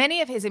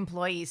 Many of his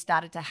employees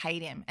started to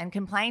hate him and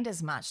complained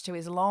as much to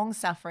his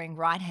long-suffering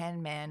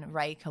right-hand man,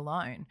 Ray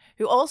Colon,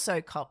 who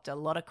also copped a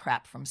lot of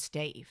crap from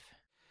Steve.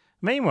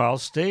 Meanwhile,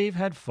 Steve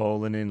had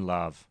fallen in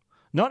love.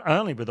 Not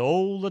only with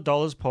all the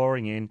dollars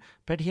pouring in,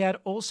 but he had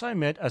also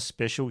met a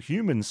special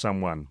human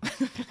someone.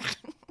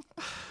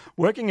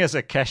 Working as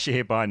a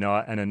cashier by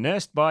night and a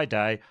nurse by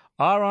day,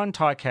 Aaron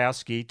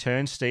Tykowski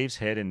turned Steve's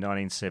head in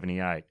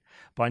 1978.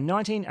 By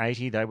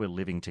 1980, they were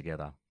living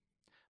together.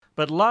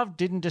 But love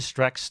didn't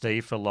distract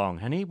Steve for long,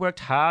 and he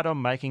worked hard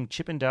on making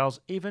Chippendales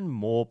even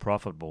more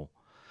profitable.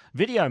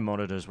 Video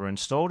monitors were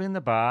installed in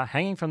the bar,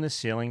 hanging from the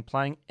ceiling,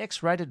 playing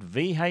X-rated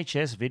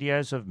VHS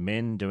videos of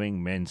men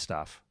doing men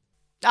stuff.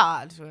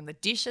 Doing the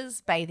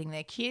dishes, bathing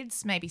their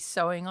kids, maybe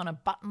sewing on a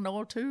button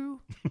or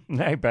two.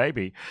 Hey,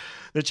 baby.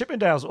 The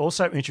Chippendales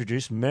also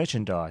introduced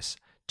merchandise.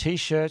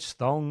 T-shirts,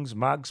 thongs,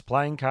 mugs,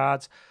 playing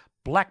cards,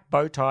 black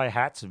bow tie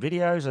hats,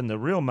 videos, and the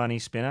real money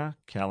spinner,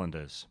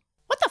 calendars.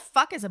 What the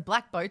fuck is a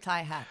black bow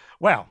tie hat?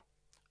 Well,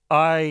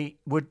 I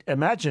would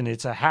imagine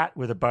it's a hat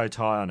with a bow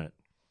tie on it.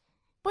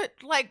 But,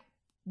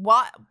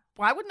 why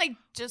wouldn't they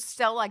just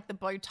sell, the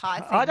bow tie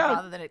thing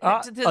rather than it?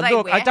 Do they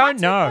look, wear I don't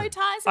hats know. with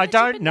bow ties I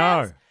don't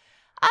know.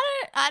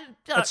 I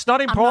don't. It's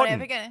not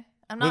important.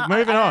 I'm not ever gonna. We're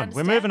moving on.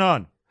 We're moving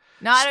on.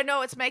 No, I don't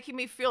know. It's making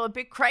me feel a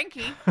bit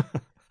cranky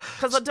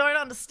because I don't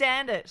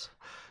understand it.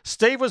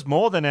 Steve was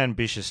more than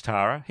ambitious,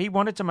 Tara. He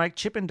wanted to make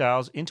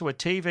Chippendales into a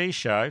TV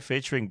show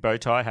featuring bow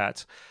tie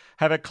hats,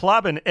 have a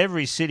club in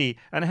every city,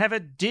 and have a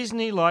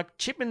Disney-like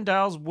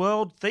Chippendales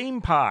World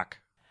theme park.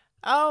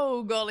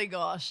 Oh, golly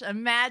gosh.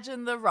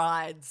 Imagine the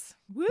rides.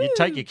 Woo. You'd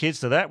take your kids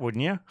to that,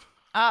 wouldn't you?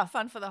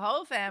 Fun for the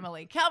whole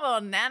family. Come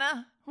on,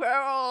 Nana.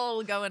 We're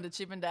all going to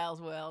Chippendales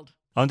World.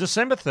 On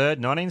December 3rd,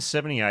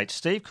 1978,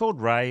 Steve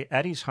called Ray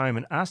at his home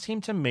and asked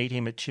him to meet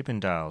him at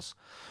Chippendales.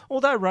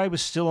 Although Ray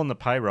was still on the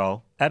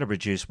payroll at a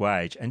reduced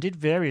wage and did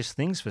various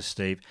things for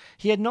Steve,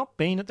 he had not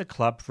been at the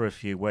club for a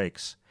few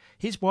weeks.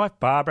 His wife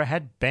Barbara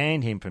had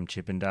banned him from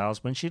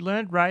Chippendales when she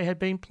learned Ray had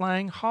been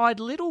playing Hide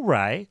Little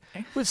Ray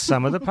with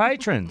some of the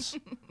patrons.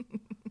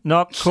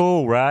 Not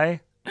cool,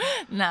 Ray.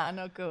 Nah,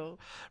 not cool.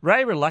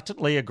 Ray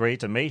reluctantly agreed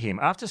to meet him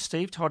after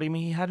Steve told him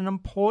he had an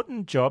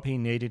important job he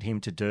needed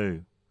him to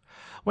do.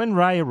 When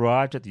Ray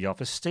arrived at the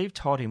office, Steve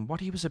told him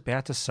what he was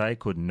about to say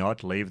could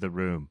not leave the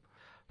room.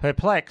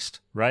 Perplexed,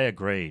 Ray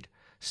agreed.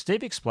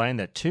 Steve explained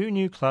that 2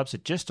 new clubs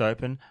had just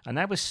opened and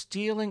they were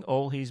stealing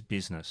all his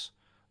business.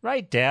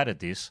 Ray doubted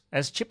this,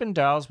 as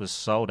Chippendales was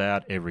sold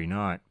out every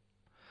night.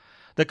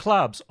 The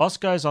clubs,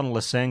 Osco's on La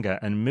Senga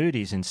and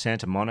Moody's in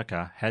Santa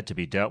Monica, had to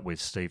be dealt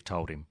with, Steve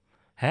told him.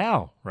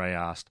 How? Ray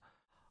asked.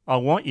 I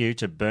want you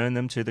to burn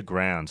them to the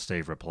ground,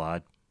 Steve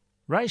replied.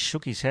 Ray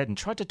shook his head and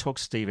tried to talk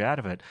Steve out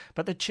of it,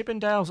 but the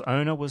Chippendales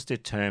owner was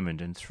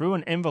determined and threw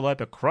an envelope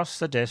across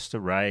the desk to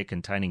Ray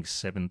containing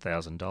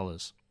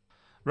 $7,000.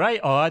 Ray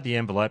eyed the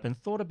envelope and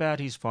thought about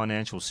his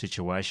financial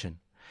situation.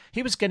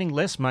 He was getting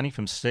less money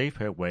from Steve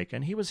per week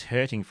and he was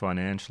hurting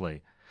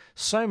financially.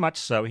 So much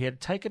so he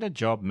had taken a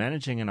job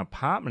managing an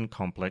apartment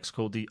complex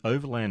called the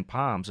Overland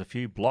Palms a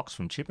few blocks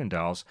from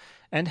Chippendales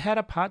and had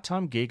a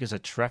part-time gig as a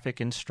traffic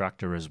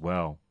instructor as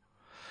well.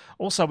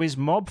 Also, his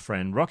mob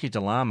friend Rocky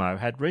Delamo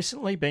had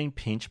recently been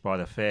pinched by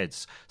the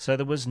feds, so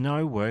there was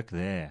no work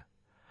there.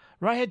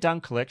 Ray had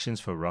done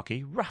collections for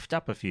Rocky, roughed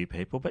up a few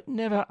people, but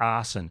never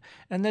arson,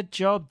 and the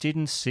job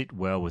didn't sit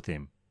well with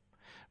him.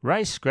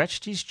 Ray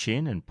scratched his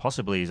chin and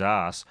possibly his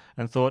ass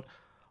and thought,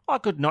 I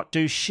could not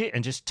do shit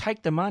and just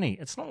take the money.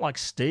 It's not like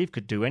Steve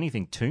could do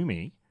anything to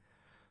me.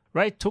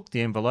 Ray took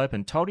the envelope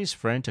and told his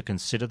friend to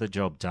consider the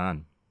job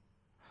done.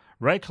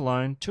 Ray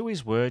Cologne, to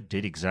his word,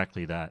 did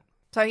exactly that.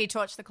 So he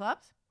torched the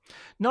clubs?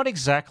 Not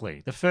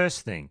exactly. The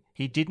first thing,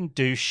 he didn't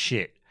do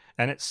shit,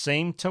 and it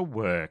seemed to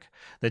work.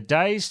 The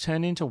days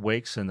turned into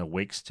weeks and the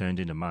weeks turned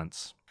into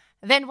months.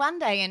 Then one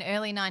day in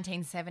early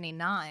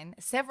 1979,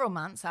 several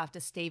months after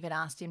Steve had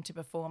asked him to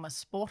perform a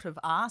sport of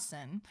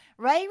arson,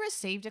 Ray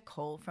received a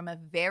call from a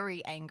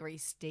very angry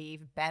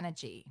Steve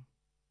Banerjee.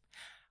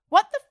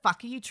 What the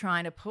fuck are you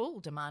trying to pull?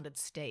 Demanded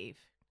Steve.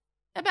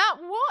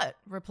 About what?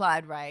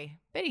 Replied Ray,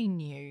 but he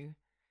knew.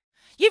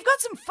 You've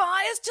got some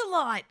fires to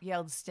light,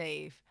 yelled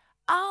Steve.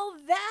 Oh,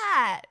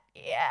 that.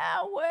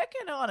 Yeah,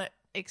 working on it,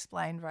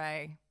 explained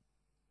Ray.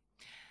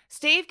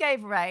 Steve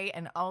gave Ray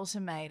an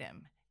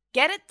ultimatum.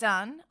 Get it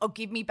done or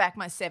give me back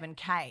my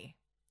 $7,000.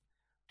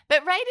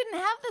 But Ray didn't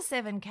have the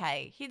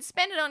 $7,000. He'd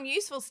spent it on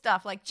useful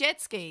stuff like jet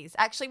skis.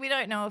 Actually, we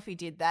don't know if he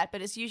did that,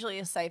 but it's usually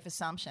a safe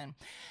assumption.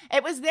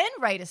 It was then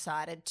Ray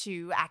decided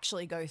to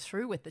actually go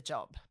through with the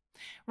job.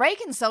 Ray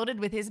consulted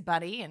with his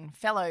buddy and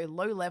fellow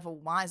low-level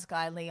wise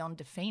guy Leon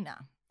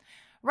Defina.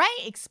 Ray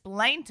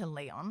explained to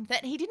Leon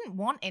that he didn't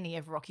want any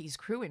of Rocky's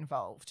crew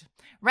involved.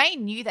 Ray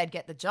knew they'd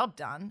get the job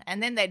done,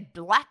 and then they'd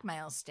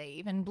blackmail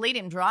Steve and bleed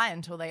him dry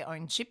until they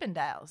owned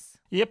Chippendales.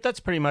 Yep, that's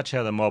pretty much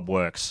how the mob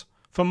works.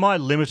 From my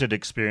limited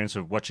experience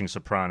of watching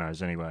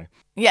Sopranos, anyway.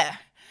 Yeah.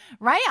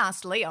 Ray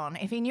asked Leon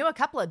if he knew a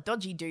couple of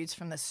dodgy dudes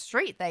from the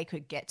street they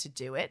could get to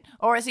do it,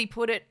 or as he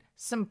put it,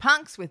 some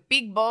punks with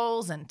big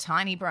balls and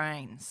tiny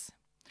brains.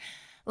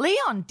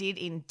 Leon did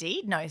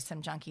indeed know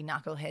some junkie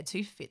knuckleheads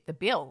who fit the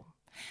bill.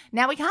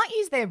 Now, we can't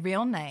use their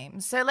real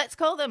names, so let's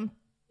call them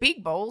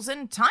Big Balls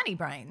and Tiny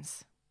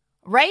Brains.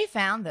 Ray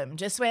found them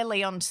just where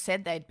Leon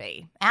said they'd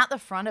be, out the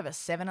front of a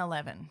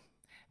 7-Eleven.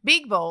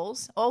 Big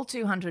Balls, all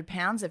 200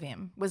 pounds of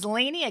him, was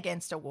leaning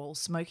against a wall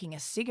smoking a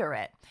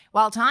cigarette,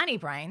 while Tiny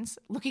Brains,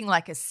 looking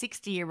like a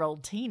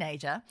 60-year-old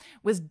teenager,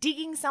 was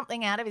digging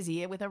something out of his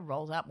ear with a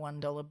rolled-up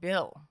 $1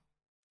 bill.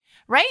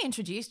 Ray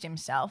introduced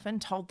himself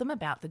and told them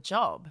about the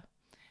job.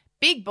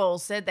 Big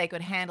Balls said they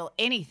could handle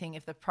anything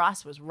if the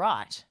price was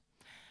right.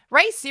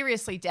 Ray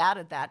seriously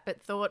doubted that,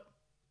 but thought,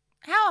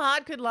 how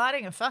hard could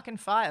lighting a fucking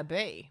fire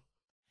be?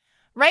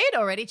 Ray had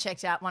already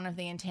checked out one of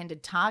the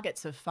intended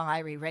targets of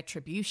fiery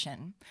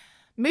retribution.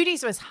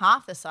 Moody's was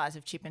half the size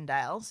of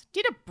Chippendales,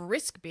 did a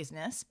brisk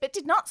business, but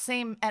did not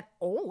seem at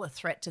all a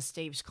threat to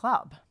Steve's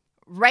club.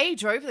 Ray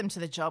drove them to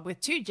the job with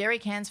 2 jerry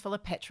cans full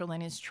of petrol in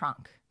his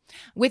trunk.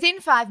 Within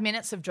 5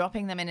 minutes of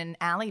dropping them in an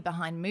alley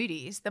behind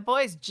Moody's, the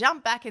boys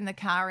jumped back in the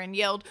car and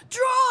yelled,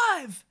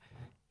 "Drive!"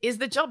 Is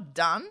the job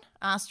done?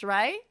 Asked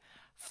Ray.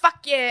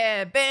 Fuck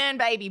yeah, burn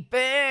baby,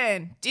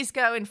 burn.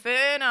 Disco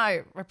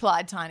Inferno,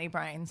 replied Tiny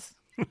Brains.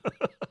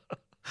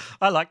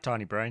 I like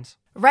Tiny Brains.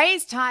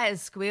 Ray's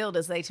tyres squealed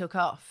as they took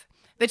off.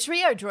 The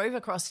trio drove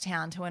across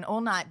town to an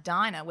all-night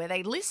diner where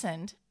they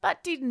listened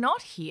but did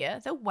not hear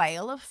the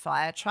wail of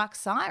fire truck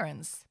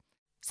sirens.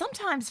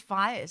 Sometimes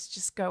fires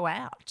just go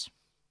out.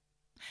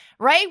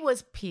 Ray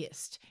was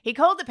pissed. He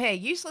called the pair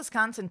useless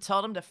cunts and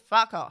told them to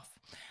fuck off.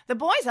 The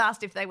boys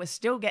asked if they were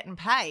still getting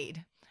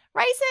paid.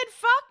 Ray said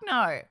fuck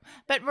no,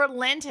 but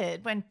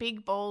relented when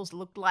Big Balls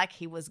looked like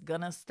he was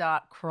gonna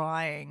start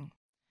crying.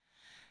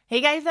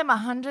 He gave them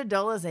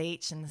 $100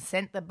 each and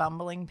sent the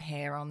bumbling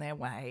pair on their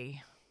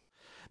way.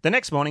 The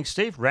next morning,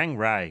 Steve rang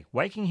Ray,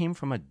 waking him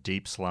from a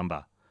deep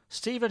slumber.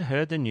 Steve had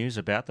heard the news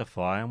about the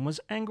fire and was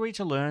angry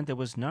to learn there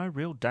was no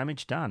real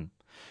damage done.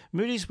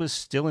 Moody's was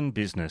still in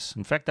business.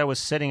 In fact, they were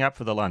setting up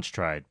for the lunch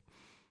trade.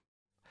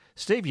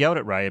 Steve yelled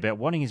at Ray about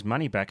wanting his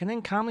money back and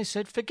then calmly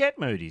said forget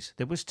Moody's.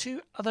 There was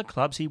 2 other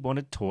clubs he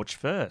wanted torched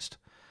first.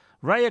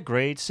 Ray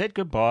agreed, said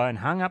goodbye and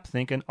hung up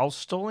thinking I'll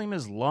stall him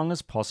as long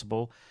as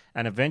possible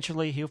and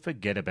eventually he'll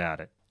forget about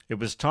it. It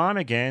was time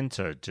again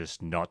to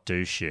just not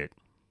do shit.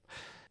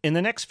 In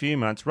the next few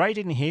months, Ray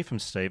didn't hear from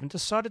Steve and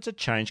decided to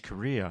change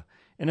career.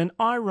 In an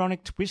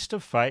ironic twist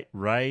of fate,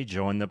 Ray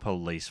joined the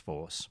police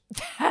force.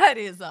 That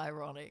is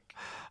ironic.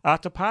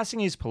 After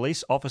passing his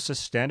police officer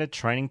standard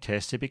training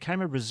test, he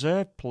became a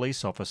reserve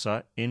police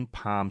officer in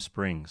Palm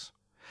Springs.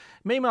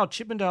 Meanwhile,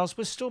 Chippendales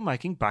was still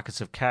making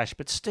buckets of cash,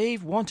 but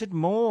Steve wanted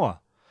more.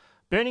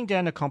 Burning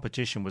down the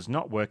competition was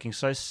not working,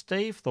 so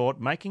Steve thought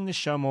making the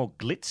show more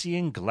glitzy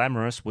and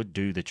glamorous would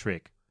do the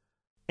trick.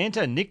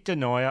 Enter Nick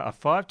DeNoia, a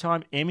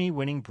 5-time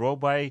Emmy-winning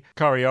Broadway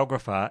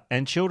choreographer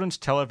and children's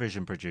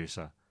television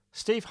producer.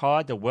 Steve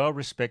hired the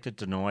well-respected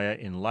DeNoia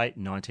in late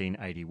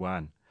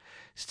 1981.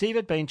 Steve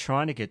had been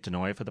trying to get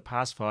DeNoia for the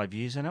past 5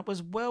 years, and it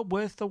was well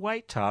worth the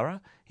wait,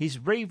 Tara. His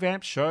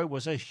revamped show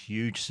was a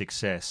huge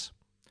success.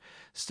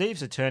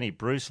 Steve's attorney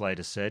Bruce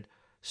later said,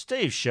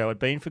 Steve's show had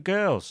been for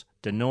girls.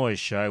 DeNoia's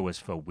show was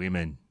for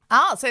women.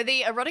 Oh, so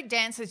the erotic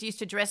dancers used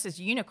to dress as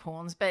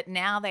unicorns, but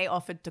now they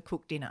offered to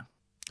cook dinner.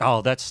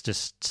 Oh, that's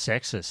just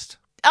sexist.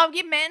 Oh,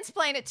 you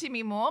mansplain it to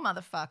me more,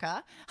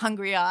 motherfucker.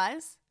 Hungry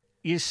eyes.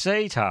 You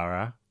see,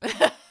 Tara.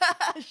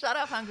 Shut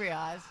up, hungry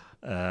eyes.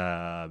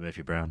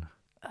 Murphy Brown.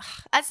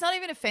 That's not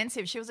even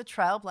offensive. She was a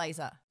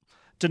trailblazer.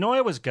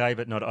 DeNoia was gay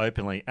but not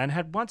openly and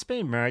had once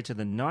been married to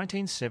the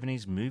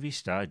 1970s movie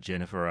star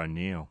Jennifer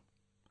O'Neill.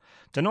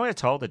 DeNoia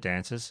told the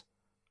dancers,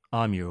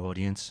 I'm your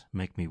audience,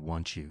 make me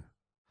want you.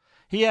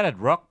 He added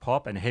rock,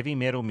 pop and heavy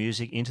metal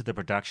music into the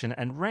production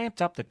and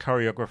ramped up the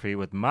choreography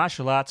with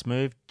martial arts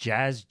moves,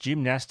 jazz,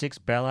 gymnastics,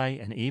 ballet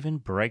and even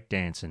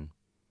breakdancing.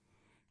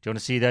 Do you want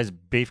to see those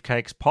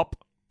beefcakes pop?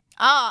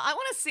 Oh, I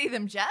want to see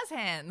them jazz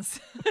hands.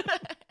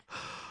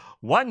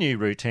 One new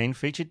routine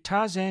featured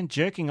Tarzan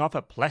jerking off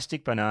a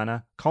plastic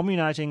banana,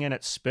 culminating in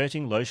it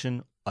spurting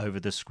lotion over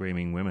the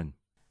screaming women.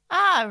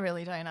 I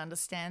really don't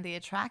understand the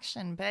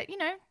attraction, but,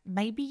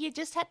 maybe you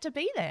just had to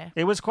be there.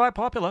 It was quite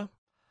popular.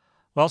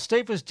 While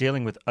Steve was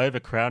dealing with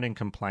overcrowding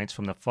complaints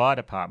from the fire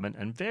department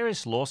and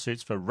various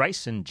lawsuits for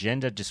race and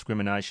gender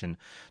discrimination,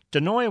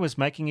 DeNoia was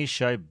making his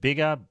show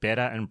bigger,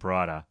 better and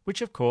brighter,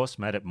 which of course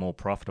made it more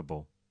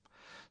profitable.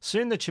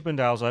 Soon the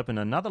Chippendales opened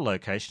another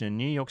location in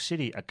New York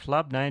City, a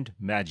club named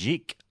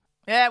Magique.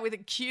 Yeah, with a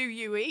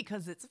Q-U-E,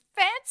 because it's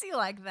fancy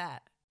like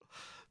that.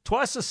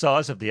 Twice the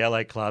size of the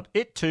LA club,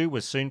 it too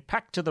was soon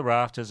packed to the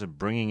rafters and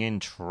bringing in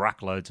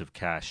truckloads of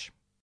cash.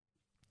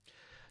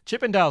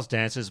 Chippendales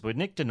dancers with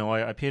Nick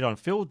DeNoia appeared on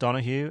Phil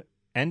Donahue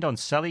and on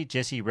Sally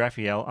Jessy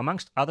Raphael,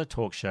 amongst other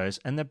talk shows,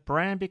 and the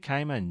brand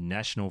became a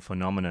national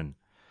phenomenon.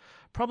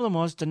 Problem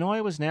was,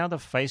 DeNoia was now the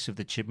face of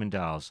the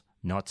Chippendales,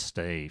 not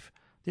Steve.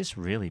 This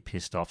really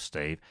pissed off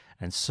Steve,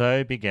 and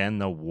so began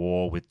the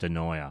war with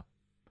DeNoia.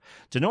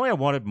 DeNoia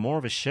wanted more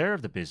of a share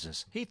of the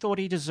business. He thought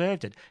he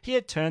deserved it. He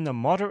had turned the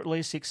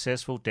moderately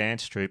successful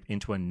dance troupe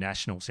into a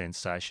national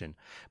sensation.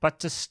 But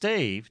to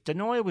Steve,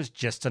 DeNoia was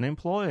just an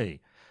employee.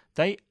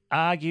 They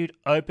argued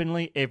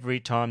openly every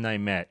time they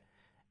met.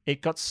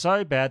 It got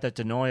so bad that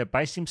DeNoia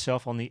based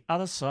himself on the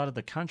other side of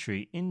the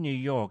country in New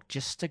York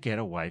just to get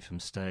away from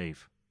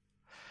Steve.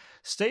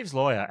 Steve's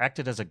lawyer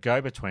acted as a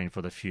go-between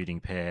for the feuding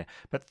pair,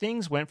 but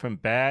things went from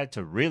bad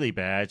to really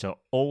bad to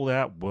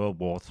all-out World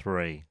War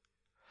III.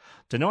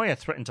 DeNoia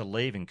threatened to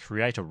leave and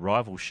create a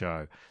rival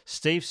show.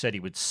 Steve said he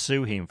would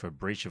sue him for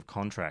breach of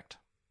contract.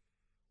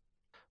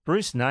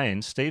 Bruce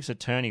Nahan, Steve's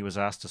attorney, was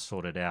asked to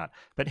sort it out,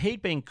 but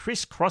he'd been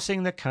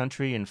crisscrossing the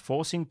country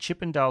enforcing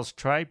Chippendales'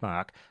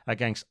 trademark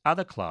against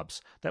other clubs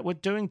that were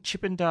doing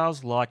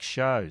Chippendales-like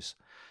shows.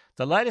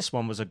 The latest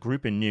one was a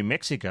group in New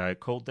Mexico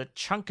called the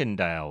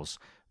Chunkendales,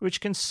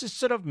 which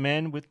consisted of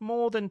men with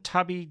more than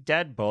tubby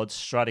dad bods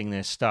strutting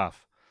their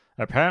stuff.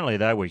 Apparently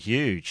they were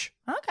huge.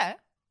 Okay.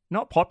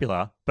 Not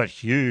popular, but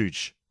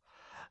huge.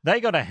 They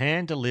got a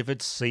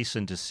hand-delivered cease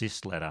and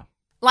desist letter.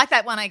 Like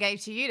that one I gave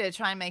to you to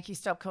try and make you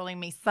stop calling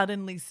me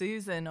Suddenly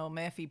Susan or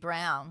Murphy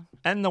Brown.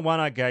 And the one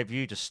I gave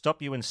you to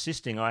stop you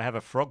insisting I have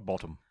a frog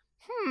bottom.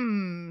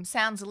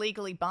 Sounds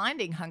legally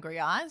binding, Hungry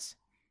Eyes.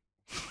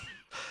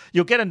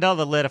 You'll get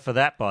another letter for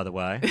that, by the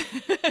way.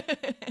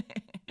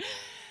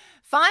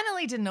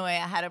 Finally,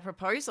 DeNoia had a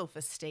proposal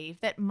for Steve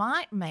that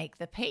might make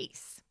the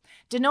peace.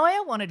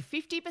 DeNoia wanted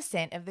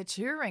 50% of the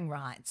touring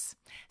rights.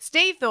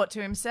 Steve thought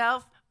to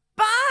himself,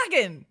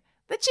 bargain!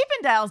 The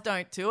Chippendales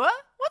don't tour.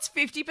 What's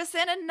 50%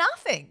 of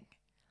nothing?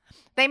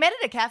 They met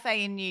at a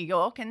cafe in New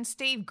York and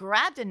Steve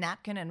grabbed a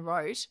napkin and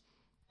wrote,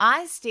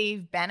 I,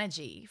 Steve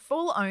Banerjee,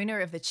 full owner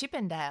of the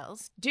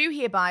Chippendales, do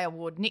hereby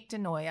award Nick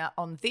DeNoia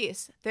on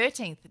this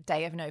 13th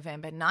day of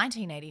November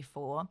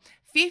 1984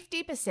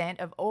 50%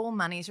 of all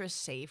monies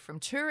received from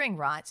touring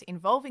rights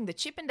involving the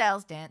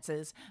Chippendales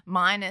dancers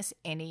minus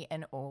any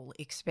and all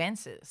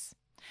expenses.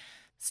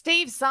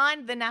 Steve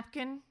signed the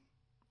napkin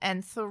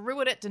and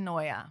threw it at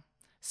DeNoia.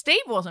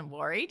 Steve wasn't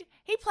worried.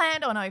 He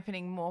planned on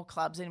opening more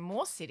clubs in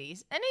more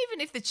cities, and even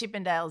if the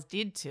Chippendales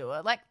did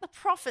tour, the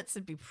profits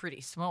would be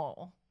pretty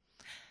small.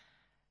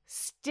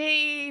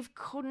 Steve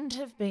couldn't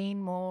have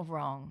been more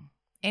wrong.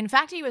 In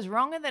fact, he was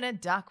wronger than a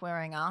duck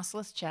wearing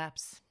arseless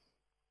chaps.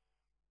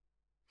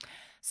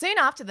 Soon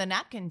after the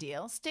napkin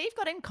deal, Steve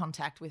got in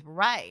contact with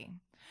Ray.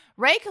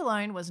 Ray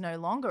Colon was no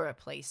longer a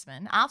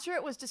policeman after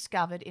it was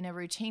discovered in a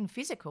routine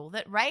physical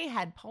that Ray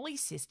had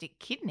polycystic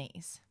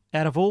kidneys.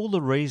 Out of all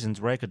the reasons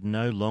Ray could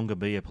no longer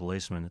be a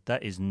policeman,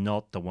 that is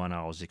not the one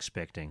I was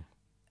expecting.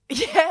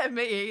 Yeah,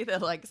 me either.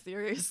 Like,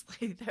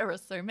 seriously, there are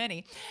so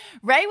many.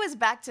 Ray was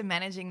back to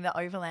managing the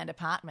Overland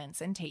apartments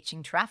and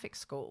teaching traffic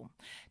school.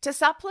 To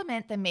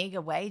supplement the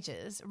meagre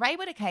wages, Ray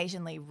would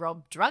occasionally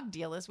rob drug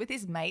dealers with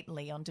his mate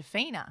Leon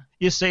Defina.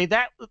 You see,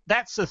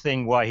 that's the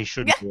thing why he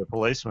shouldn't be a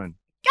policeman.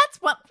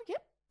 That's one.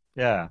 Yep.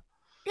 Yeah.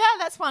 Yeah,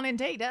 that's one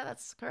indeed. Yeah,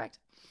 that's correct.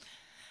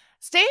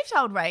 Steve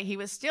told Ray he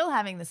was still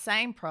having the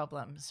same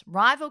problems.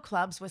 Rival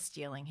clubs were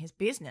stealing his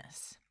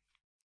business.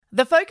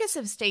 The focus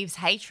of Steve's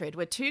hatred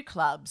were two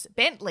clubs,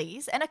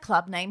 Bentley's and a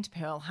club named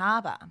Pearl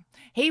Harbor.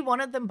 He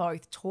wanted them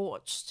both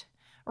torched.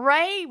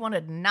 Ray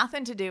wanted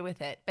nothing to do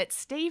with it, but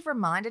Steve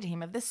reminded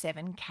him of the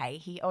 $7,000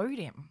 he owed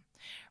him.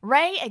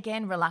 Ray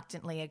again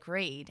reluctantly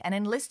agreed and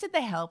enlisted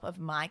the help of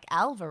Mike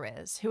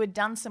Alvarez, who had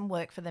done some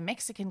work for the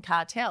Mexican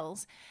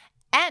cartels,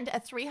 and a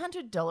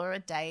 $300 a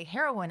day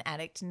heroin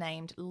addict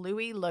named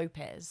Louis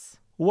Lopez.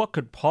 What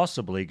could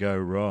possibly go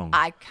wrong?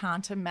 I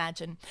can't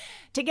imagine.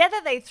 Together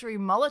they threw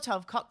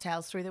Molotov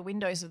cocktails through the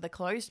windows of the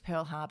closed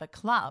Pearl Harbor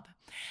club.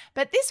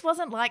 But this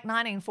wasn't like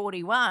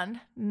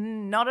 1941.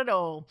 Not at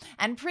all.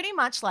 And pretty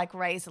much like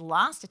Ray's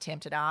last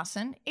attempt at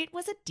arson, it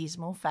was a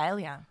dismal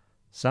failure.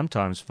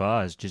 Sometimes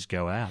fires just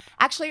go out.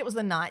 Actually, it was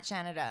the night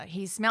janitor.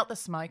 He smelt the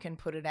smoke and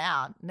put it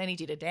out. And then he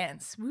did a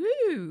dance.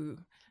 Woo!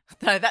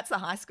 No, that's the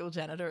high school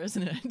janitor,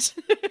 isn't it?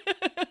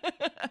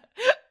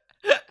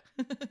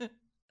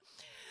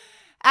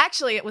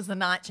 Actually, it was the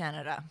night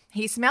janitor.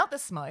 He smelt the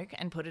smoke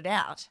and put it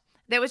out.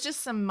 There was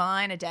just some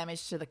minor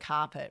damage to the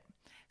carpet.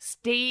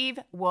 Steve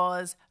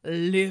was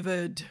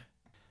livid.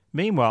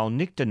 Meanwhile,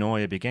 Nick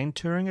Denoyer began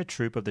touring a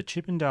troupe of the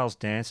Chippendales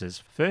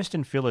dancers, first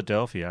in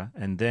Philadelphia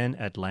and then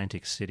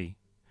Atlantic City.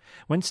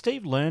 When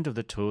Steve learned of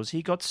the tours,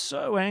 he got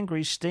so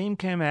angry steam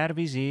came out of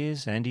his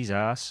ears and his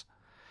ass.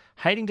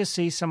 Hating to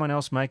see someone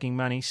else making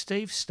money,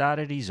 Steve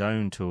started his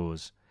own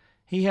tours.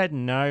 He had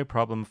no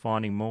problem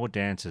finding more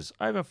dancers.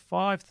 Over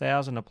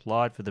 5,000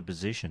 applied for the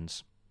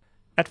positions.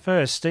 At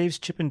first, Steve's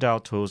Chippendale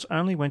tours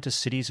only went to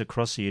cities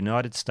across the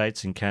United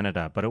States and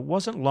Canada, but it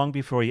wasn't long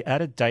before he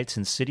added dates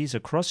in cities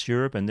across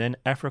Europe and then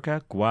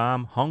Africa,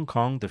 Guam, Hong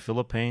Kong, the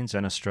Philippines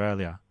and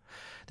Australia.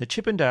 The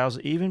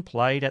Chippendales even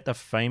played at the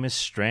famous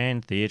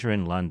Strand Theatre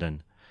in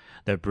London.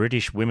 The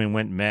British women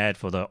went mad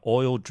for the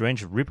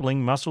oil-drenched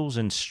rippling muscles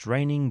and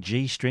straining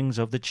G-strings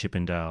of the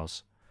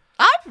Chippendales.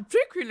 I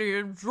particularly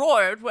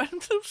enjoy it when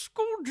the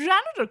school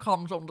janitor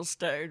comes on the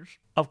stage.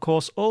 Of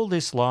course, all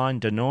this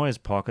lined Denoyer's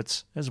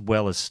pockets as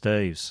well as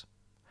Steve's.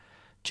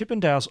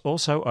 Chippendales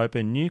also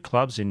opened new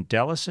clubs in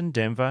Dallas and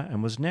Denver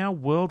and was now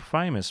world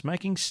famous,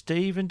 making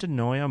Steve and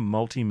Denoyer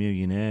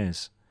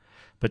multi-millionaires.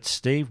 But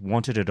Steve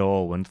wanted it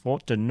all and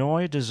thought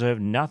Denoyer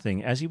deserved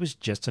nothing as he was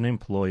just an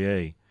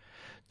employee.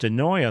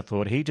 Denoyer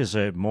thought he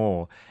deserved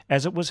more,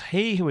 as it was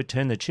he who had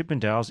turned the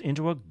Chippendales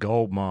into a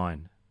gold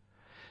mine.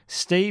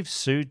 Steve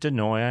sued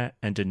Denoyer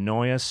and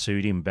Denoyer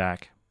sued him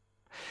back.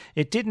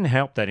 It didn't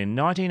help that in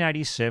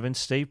 1987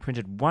 Steve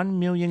printed 1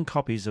 million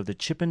copies of the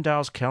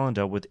Chippendales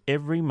calendar with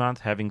every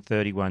month having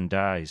 31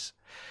 days.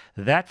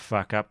 That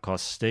fuck-up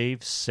cost Steve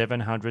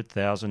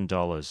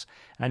 $700,000,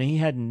 and he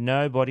had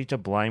nobody to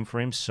blame for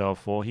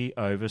himself for he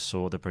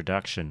oversaw the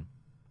production.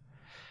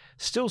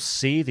 Still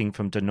seething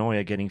from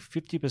Denoyer getting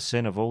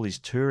 50% of all his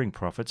touring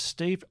profits,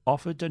 Steve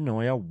offered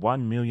Denoyer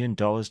 $1 million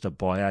to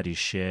buy out his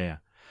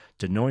share.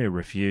 Denoyer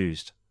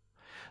refused.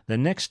 The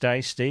next day,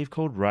 Steve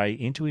called Ray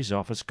into his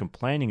office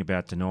complaining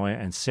about Denoyer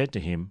and said to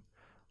him,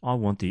 "I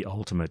want the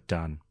ultimate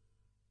done."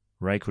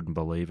 Ray couldn't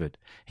believe it.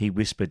 He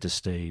whispered to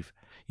Steve,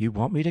 "You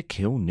want me to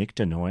kill Nick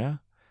Denoyer?"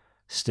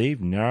 Steve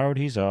narrowed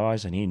his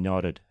eyes and he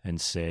nodded and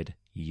said,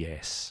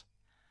 "Yes."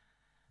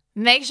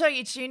 Make sure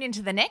you tune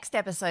into the next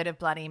episode of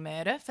Bloody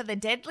Murder for the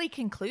deadly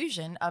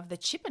conclusion of the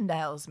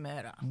Chippendales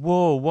murder.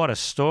 Whoa, what a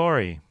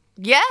story.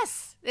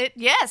 Yes,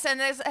 and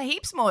there's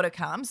heaps more to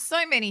come.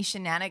 So many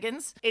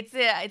shenanigans.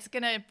 It's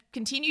going to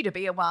continue to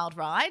be a wild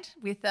ride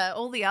with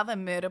all the other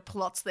murder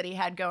plots that he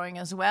had going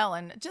as well,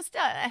 and just a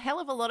hell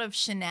of a lot of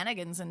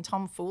shenanigans and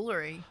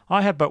tomfoolery.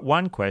 I have but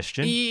one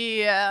question.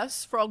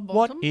 Yes, Frogbottom.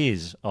 What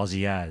is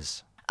Aussie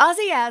Az?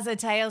 Aussie Az are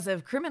tales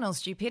of criminal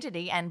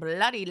stupidity and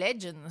bloody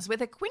legends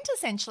with a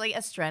quintessentially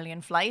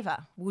Australian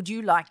flavour. Would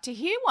you like to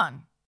hear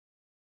one?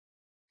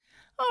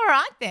 All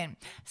right then.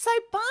 So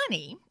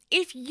Barney,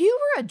 if you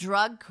were a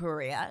drug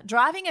courier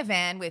driving a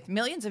van with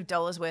millions of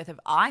dollars worth of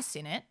ice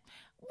in it,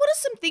 what are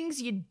some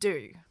things you'd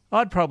do?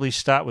 I'd probably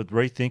start with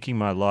rethinking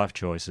my life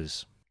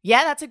choices.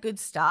 Yeah, that's a good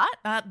start.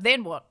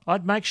 Then what?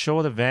 I'd make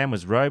sure the van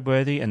was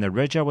roadworthy and the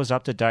rego was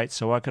up to date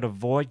so I could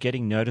avoid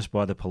getting noticed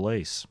by the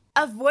police.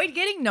 Avoid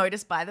getting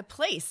noticed by the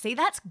police. See,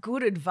 that's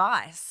good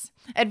advice.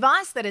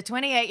 Advice that a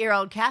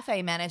 28-year-old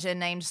cafe manager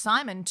named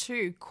Simon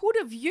too could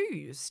have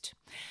used.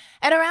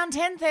 At around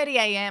 10:30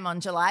 a.m.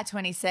 on July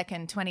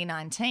 22nd,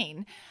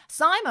 2019,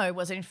 Simo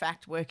was in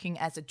fact working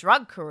as a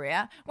drug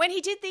courier when he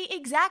did the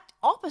exact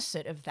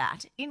opposite of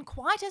that in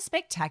quite a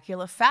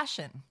spectacular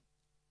fashion.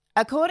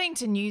 According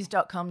to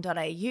news.com.au,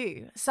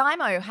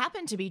 Simo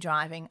happened to be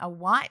driving a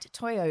white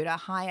Toyota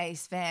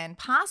Hiace van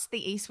past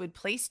the Eastwood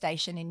Police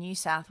Station in New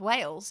South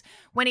Wales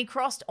when he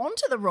crossed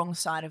onto the wrong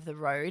side of the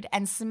road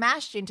and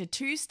smashed into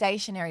two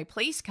stationary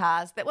police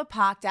cars that were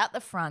parked out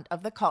the front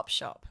of the cop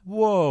shop.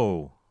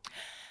 Whoa.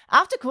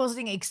 After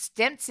causing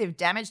extensive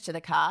damage to the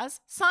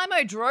cars,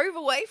 Simo drove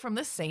away from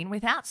the scene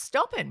without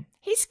stopping.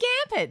 He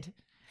scampered.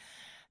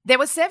 There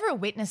were several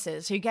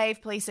witnesses who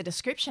gave police a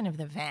description of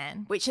the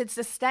van, which had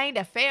sustained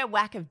a fair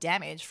whack of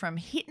damage from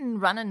hitting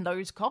running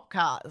those cop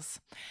cars.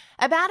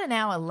 About an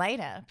hour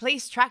later,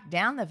 police tracked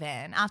down the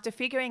van after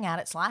figuring out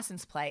its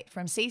license plate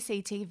from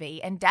CCTV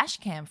and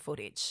dashcam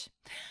footage.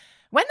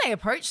 When they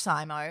approached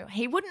Simo,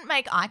 he wouldn't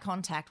make eye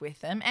contact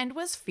with them and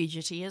was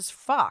fidgety as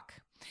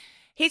fuck.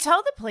 He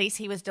told the police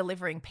he was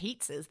delivering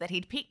pizzas that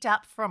he'd picked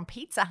up from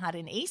Pizza Hut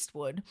in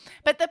Eastwood,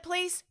 but the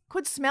police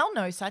could smell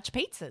no such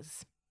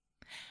pizzas.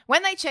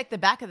 When they checked the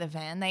back of the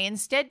van, they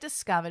instead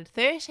discovered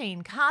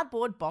 13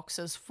 cardboard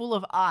boxes full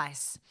of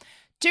ice,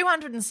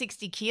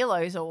 260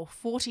 kilos or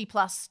 40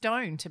 plus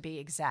stone to be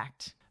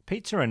exact.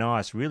 Pizza and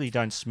ice really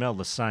don't smell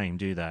the same,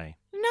 do they?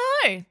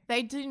 No,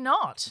 they do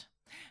not.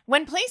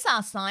 When police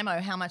asked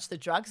Simo how much the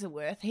drugs are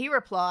worth, he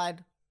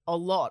replied, "A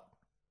lot."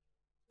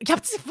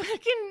 It's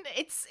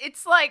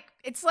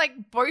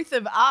like both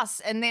of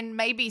us and then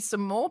maybe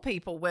some more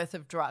people worth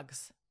of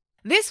drugs.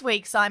 This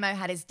week, Simo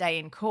had his day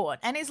in court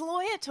and his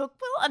lawyer took,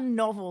 a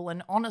novel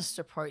and honest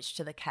approach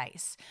to the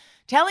case,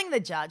 telling the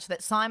judge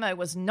that Simo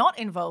was not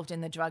involved in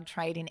the drug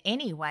trade in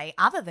any way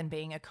other than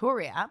being a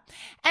courier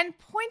and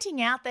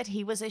pointing out that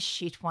he was a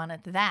shit one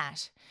at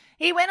that.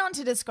 He went on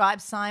to describe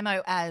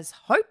Simo as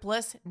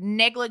hopeless,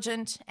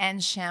 negligent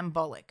and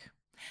shambolic.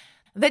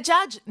 The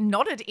judge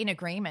nodded in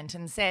agreement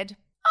and said,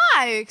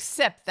 "I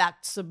accept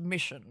that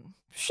submission.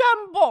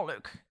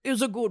 Shambolic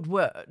is a good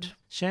word."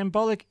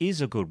 Shambolic is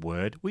a good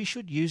word. We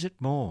should use it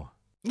more.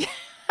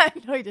 I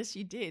noticed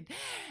you did.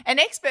 An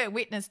expert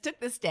witness took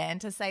the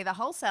stand to say the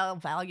wholesale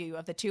value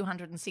of the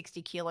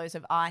 260 kilos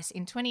of ice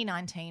in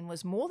 2019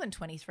 was more than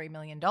 $23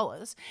 million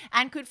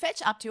and could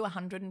fetch up to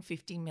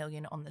 $150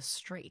 million on the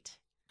street.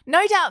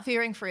 No doubt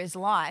fearing for his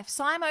life,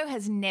 Simo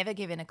has never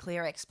given a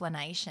clear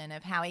explanation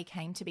of how he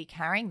came to be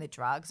carrying the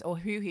drugs or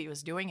who he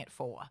was doing it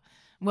for.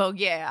 Well,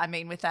 yeah,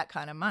 with that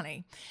kind of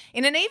money.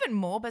 In an even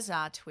more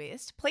bizarre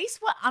twist,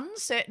 police were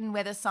uncertain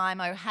whether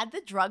Simo had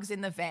the drugs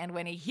in the van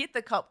when he hit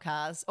the cop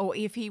cars or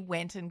if he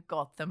went and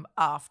got them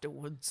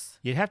afterwards.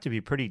 You'd have to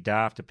be pretty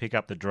daft to pick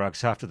up the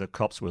drugs after the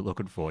cops were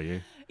looking for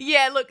you.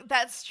 Yeah, look,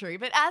 that's true.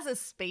 But as a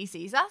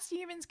species, us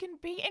humans can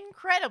be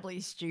incredibly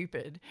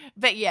stupid.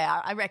 But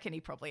yeah, I reckon he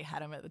probably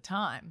had them at the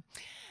time.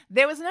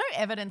 There was no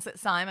evidence that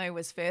Simo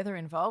was further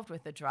involved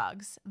with the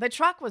drugs. The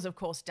truck was, of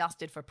course,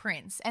 dusted for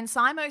prints, and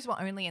Simo's were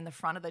only in the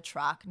front of the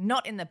truck,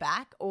 not in the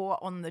back or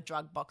on the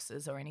drug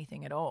boxes or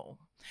anything at all.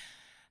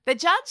 The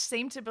judge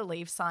seemed to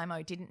believe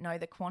Simo didn't know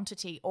the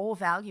quantity or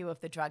value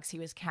of the drugs he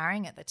was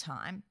carrying at the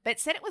time, but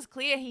said it was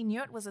clear he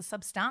knew it was a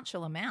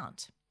substantial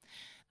amount.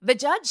 The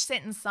judge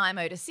sentenced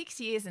Simo to 6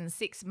 years and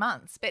 6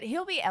 months, but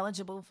he'll be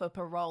eligible for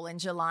parole in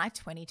July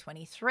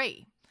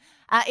 2023.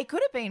 It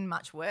could have been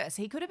much worse.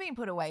 He could have been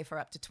put away for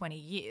up to 20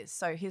 years,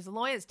 so his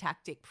lawyer's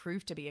tactic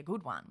proved to be a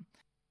good one.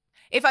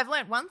 If I've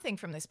learned one thing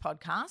from this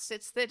podcast,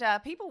 it's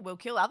that people will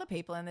kill other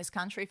people in this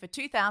country for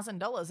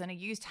 $2,000 in a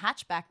used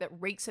hatchback that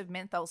reeks of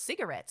menthol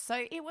cigarettes,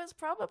 so it was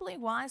probably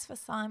wise for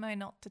Simo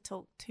not to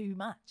talk too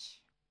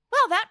much.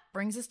 Well, that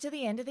brings us to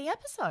the end of the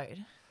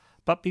episode.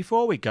 But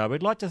before we go,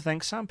 we'd like to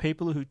thank some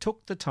people who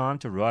took the time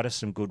to write us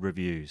some good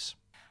reviews.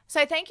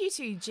 So thank you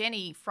to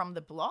Jenny from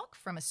the block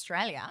from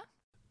Australia.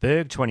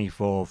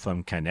 Berg24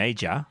 from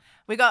Canada.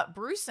 We got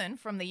Brucein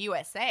from the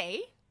USA.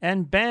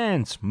 And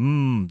Bands,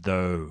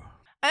 though.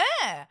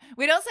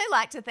 We'd also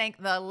like to thank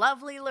the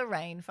lovely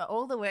Lorraine for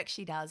all the work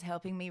she does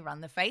helping me run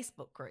the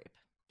Facebook group.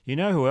 You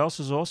know who else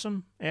is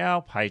awesome?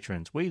 Our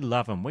patrons. We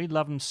love them. We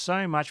love them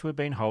so much we've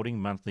been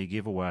holding monthly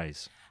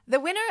giveaways. The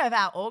winner of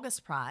our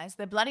August prize,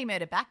 the Bloody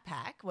Murder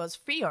Backpack, was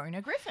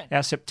Fiona Griffin.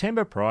 Our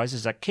September prize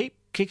is a Keep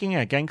Kicking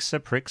Against the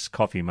Pricks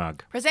coffee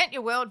mug. Present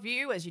your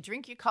worldview as you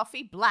drink your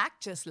coffee black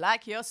just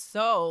like your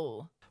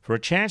soul. For a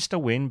chance to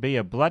win, be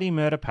a Bloody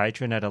Murder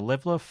patron at a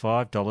level of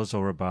 $5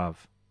 or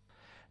above.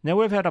 Now,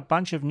 we've had a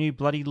bunch of new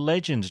bloody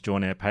legends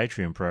join our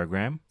Patreon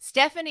program.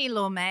 Stephanie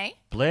Lorme,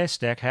 Blair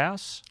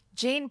Stackhouse,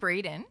 Jean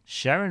Breeden,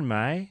 Sharon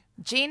May,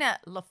 Gina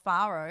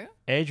LaFaro,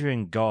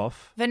 Adrian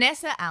Goff,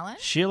 Vanessa Allen,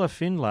 Sheila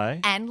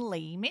Finlay, and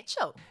Lee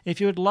Mitchell. If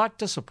you would like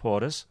to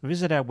support us,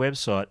 visit our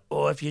website,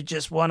 or if you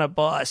just want to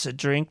buy us a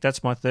drink,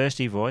 that's my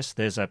thirsty voice,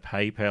 there's a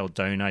PayPal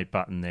donate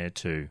button there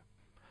too.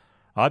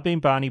 I've been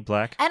Barney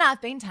Black. And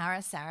I've been Tara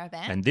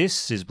Saraban. And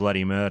this is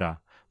Bloody Murder.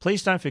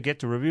 Please don't forget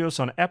to review us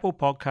on Apple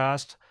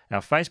Podcasts,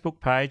 our Facebook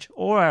page,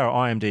 or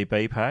our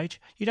IMDb page.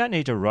 You don't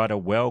need to write a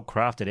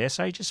well-crafted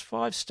essay, just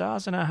 5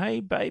 stars and a hey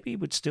baby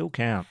would still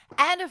count.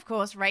 And of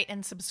course, rate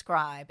and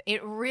subscribe.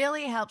 It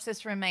really helps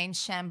us remain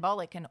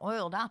shambolic and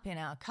oiled up in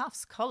our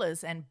cuffs,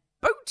 collars, and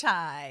boots.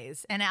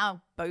 ties and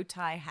our bow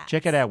tie hats.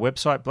 Check out our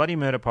website,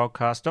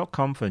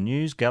 bloodymurderpodcast.com, for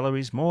news,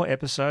 galleries, more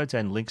episodes,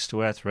 and links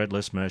to our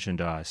threadless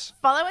merchandise.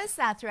 Follow us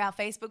through our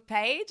Facebook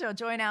page or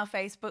join our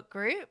Facebook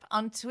group.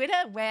 On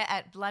Twitter, we're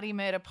at Bloody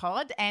Murder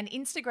Pod, and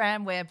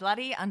Instagram, we're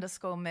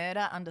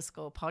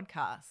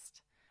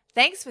bloody_murder_podcast.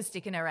 Thanks for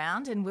sticking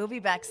around, and we'll be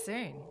back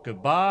soon.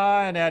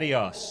 Goodbye and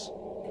adios.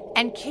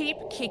 And keep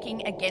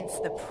kicking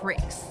against the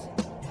pricks.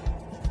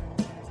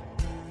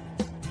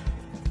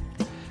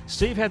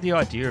 Steve had the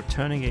idea of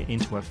turning it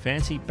into a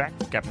fancy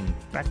backgammon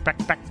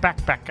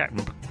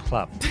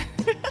club.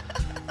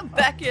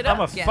 Back it up,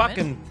 I'm a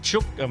Gammon.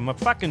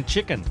 fucking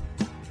chicken.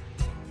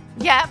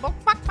 Yeah.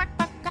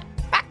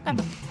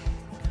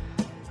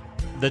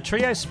 The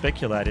trio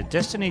speculated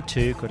Destiny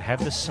 2 could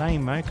have the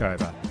same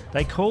makeover.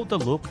 They called the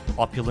look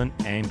Opulent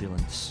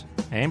Ambulance.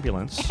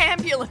 Ambulance?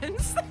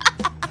 Ambulance.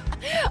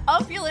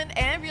 Opulent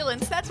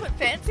ambulance. That's what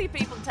fancy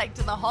people take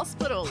to the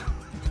hospital.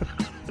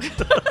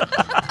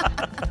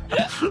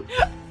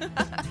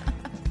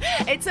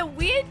 It's a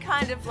weird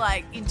kind of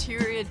like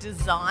interior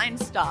design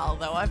style,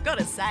 though, I've got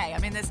to say. I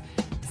mean, there's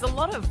a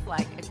lot of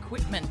like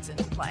equipment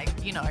and like,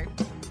 you know,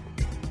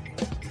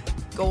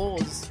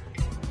 gauze.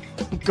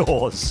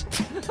 Gauze.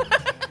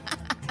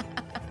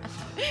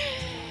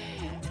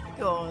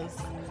 Gauze.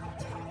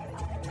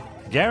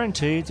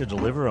 Guaranteed to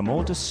deliver a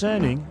more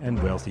discerning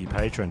and wealthy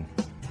patron.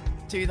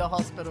 To the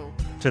hospital.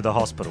 To the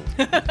hospital.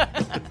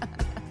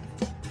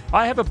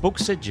 I have a book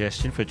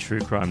suggestion for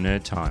True Crime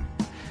Nerd Time.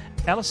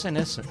 Alice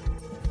Henderson.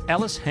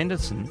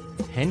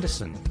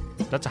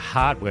 That's a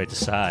hard word to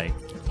say.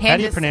 How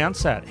do you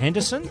pronounce that?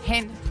 Henderson?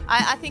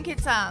 I think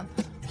it's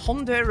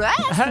Honduras.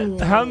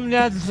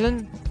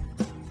 Henderson.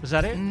 Is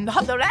that it?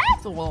 Honduras.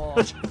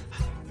 It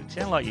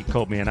sounded like you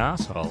called me an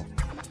asshole.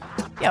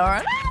 You're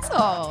an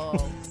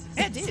asshole.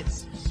 Yeah, it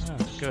is. Oh,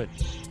 good.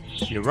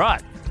 You're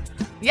right.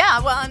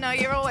 Yeah, well, I know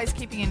you're always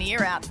keeping an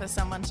ear out for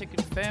someone to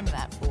confirm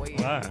that for you.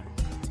 Oh.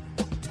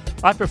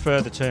 I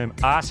prefer the term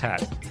arse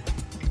hat.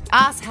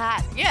 Ass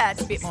hat. Yeah,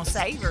 it's a bit more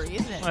savoury,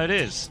 isn't it? It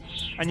is.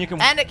 And you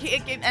can. And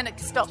it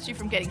stops you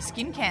from getting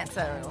skin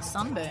cancer or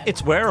sunburn.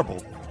 It's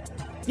wearable.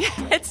 Yeah,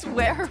 it's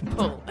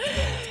wearable.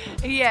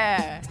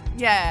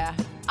 Yeah.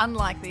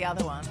 Unlike the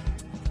other one.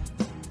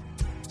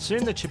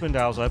 Soon the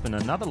Chippendales open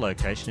another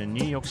location in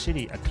New York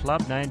City, a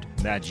club named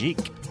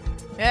Magique.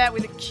 Yeah,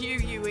 with a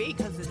QUE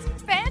because it's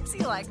fancy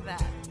like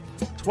that.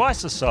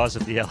 Twice the size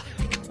of the LA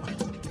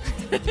club.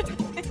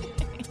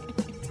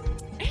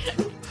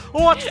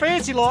 Oh, it's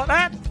fancy like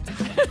that.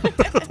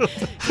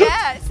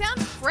 Yeah, it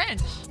sounds French.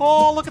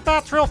 Oh, look at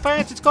that. It's real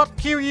fancy. It's got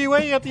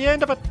QUE at the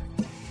end of it.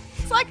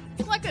 It's like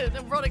an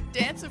erotic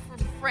dancer from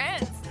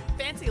France.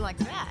 Fancy like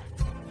that.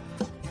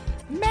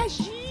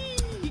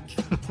 Magique.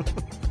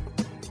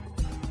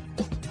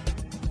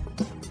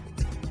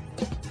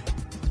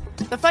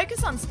 The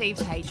focus on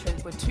Steve's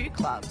hatred were two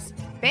clubs,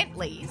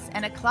 Bentley's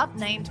and a club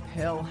named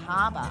Pearl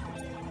Harbor.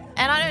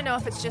 And I don't know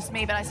if it's just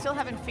me, but I still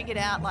haven't figured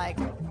out, like,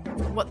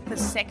 what the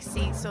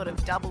sexy sort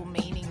of double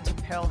meaning to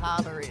Pearl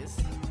Harbor is.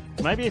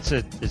 Maybe it's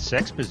a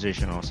sex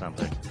position or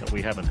something that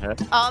we haven't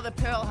heard. Oh, the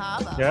Pearl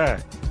Harbor. Yeah.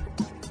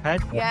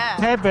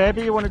 Hey,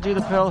 baby, you want to do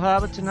the Pearl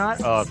Harbor tonight?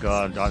 Oh,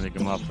 God, I think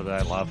I'm up for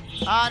that, love.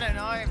 I don't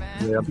know,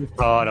 man. Yeah, I'm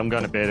tired. I'm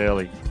going to bed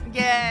early.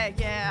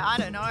 Yeah, I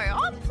don't know.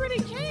 I'm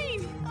pretty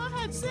keen. I've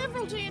had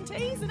several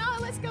G&Ts and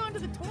let's go into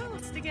the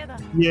toilets together.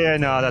 Yeah,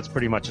 no, that's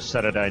pretty much a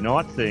Saturday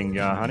night thing,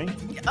 honey.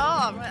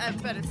 Oh,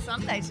 but it's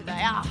Sunday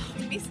today.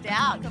 Missed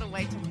out. Got to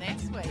wait till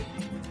next week.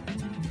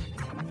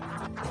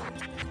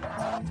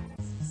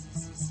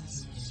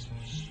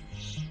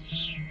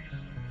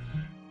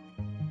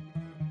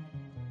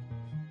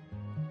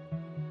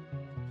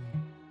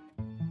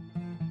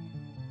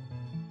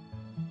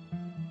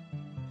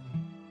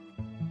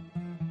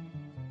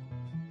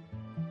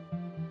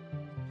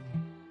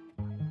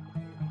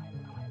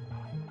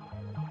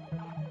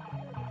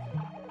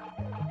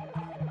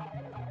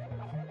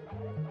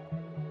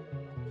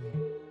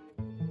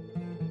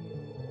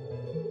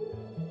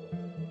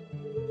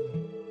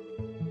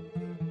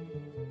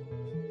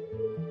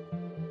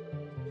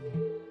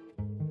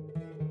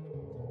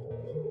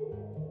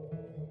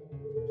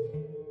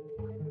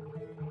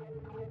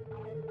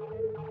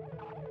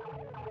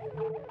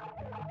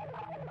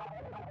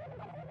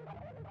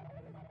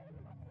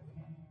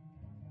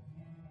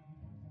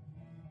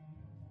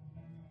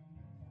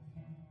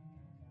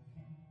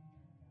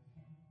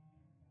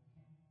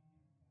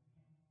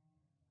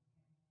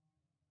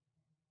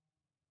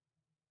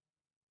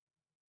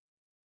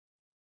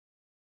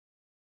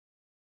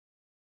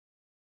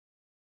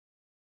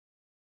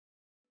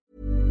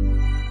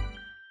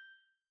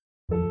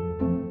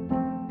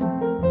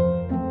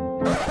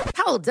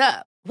 Hold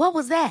up. What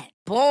was that?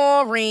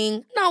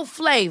 Boring. No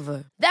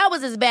flavor. That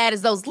was as bad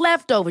as those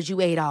leftovers you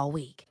ate all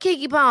week.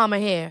 Keke Palmer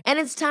here, and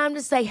it's time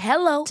to say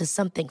hello to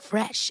something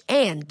fresh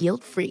and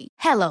guilt-free.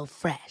 Hello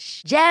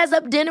Fresh. Jazz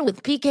up dinner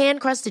with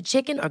pecan-crusted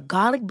chicken or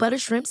garlic butter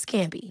shrimp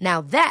scampi.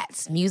 Now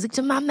that's music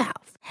to my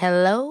mouth.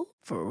 Hello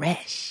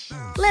Fresh.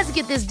 Let's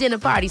get this dinner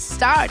party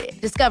started.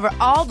 Discover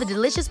all the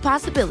delicious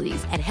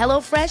possibilities at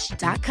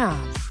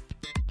HelloFresh.com.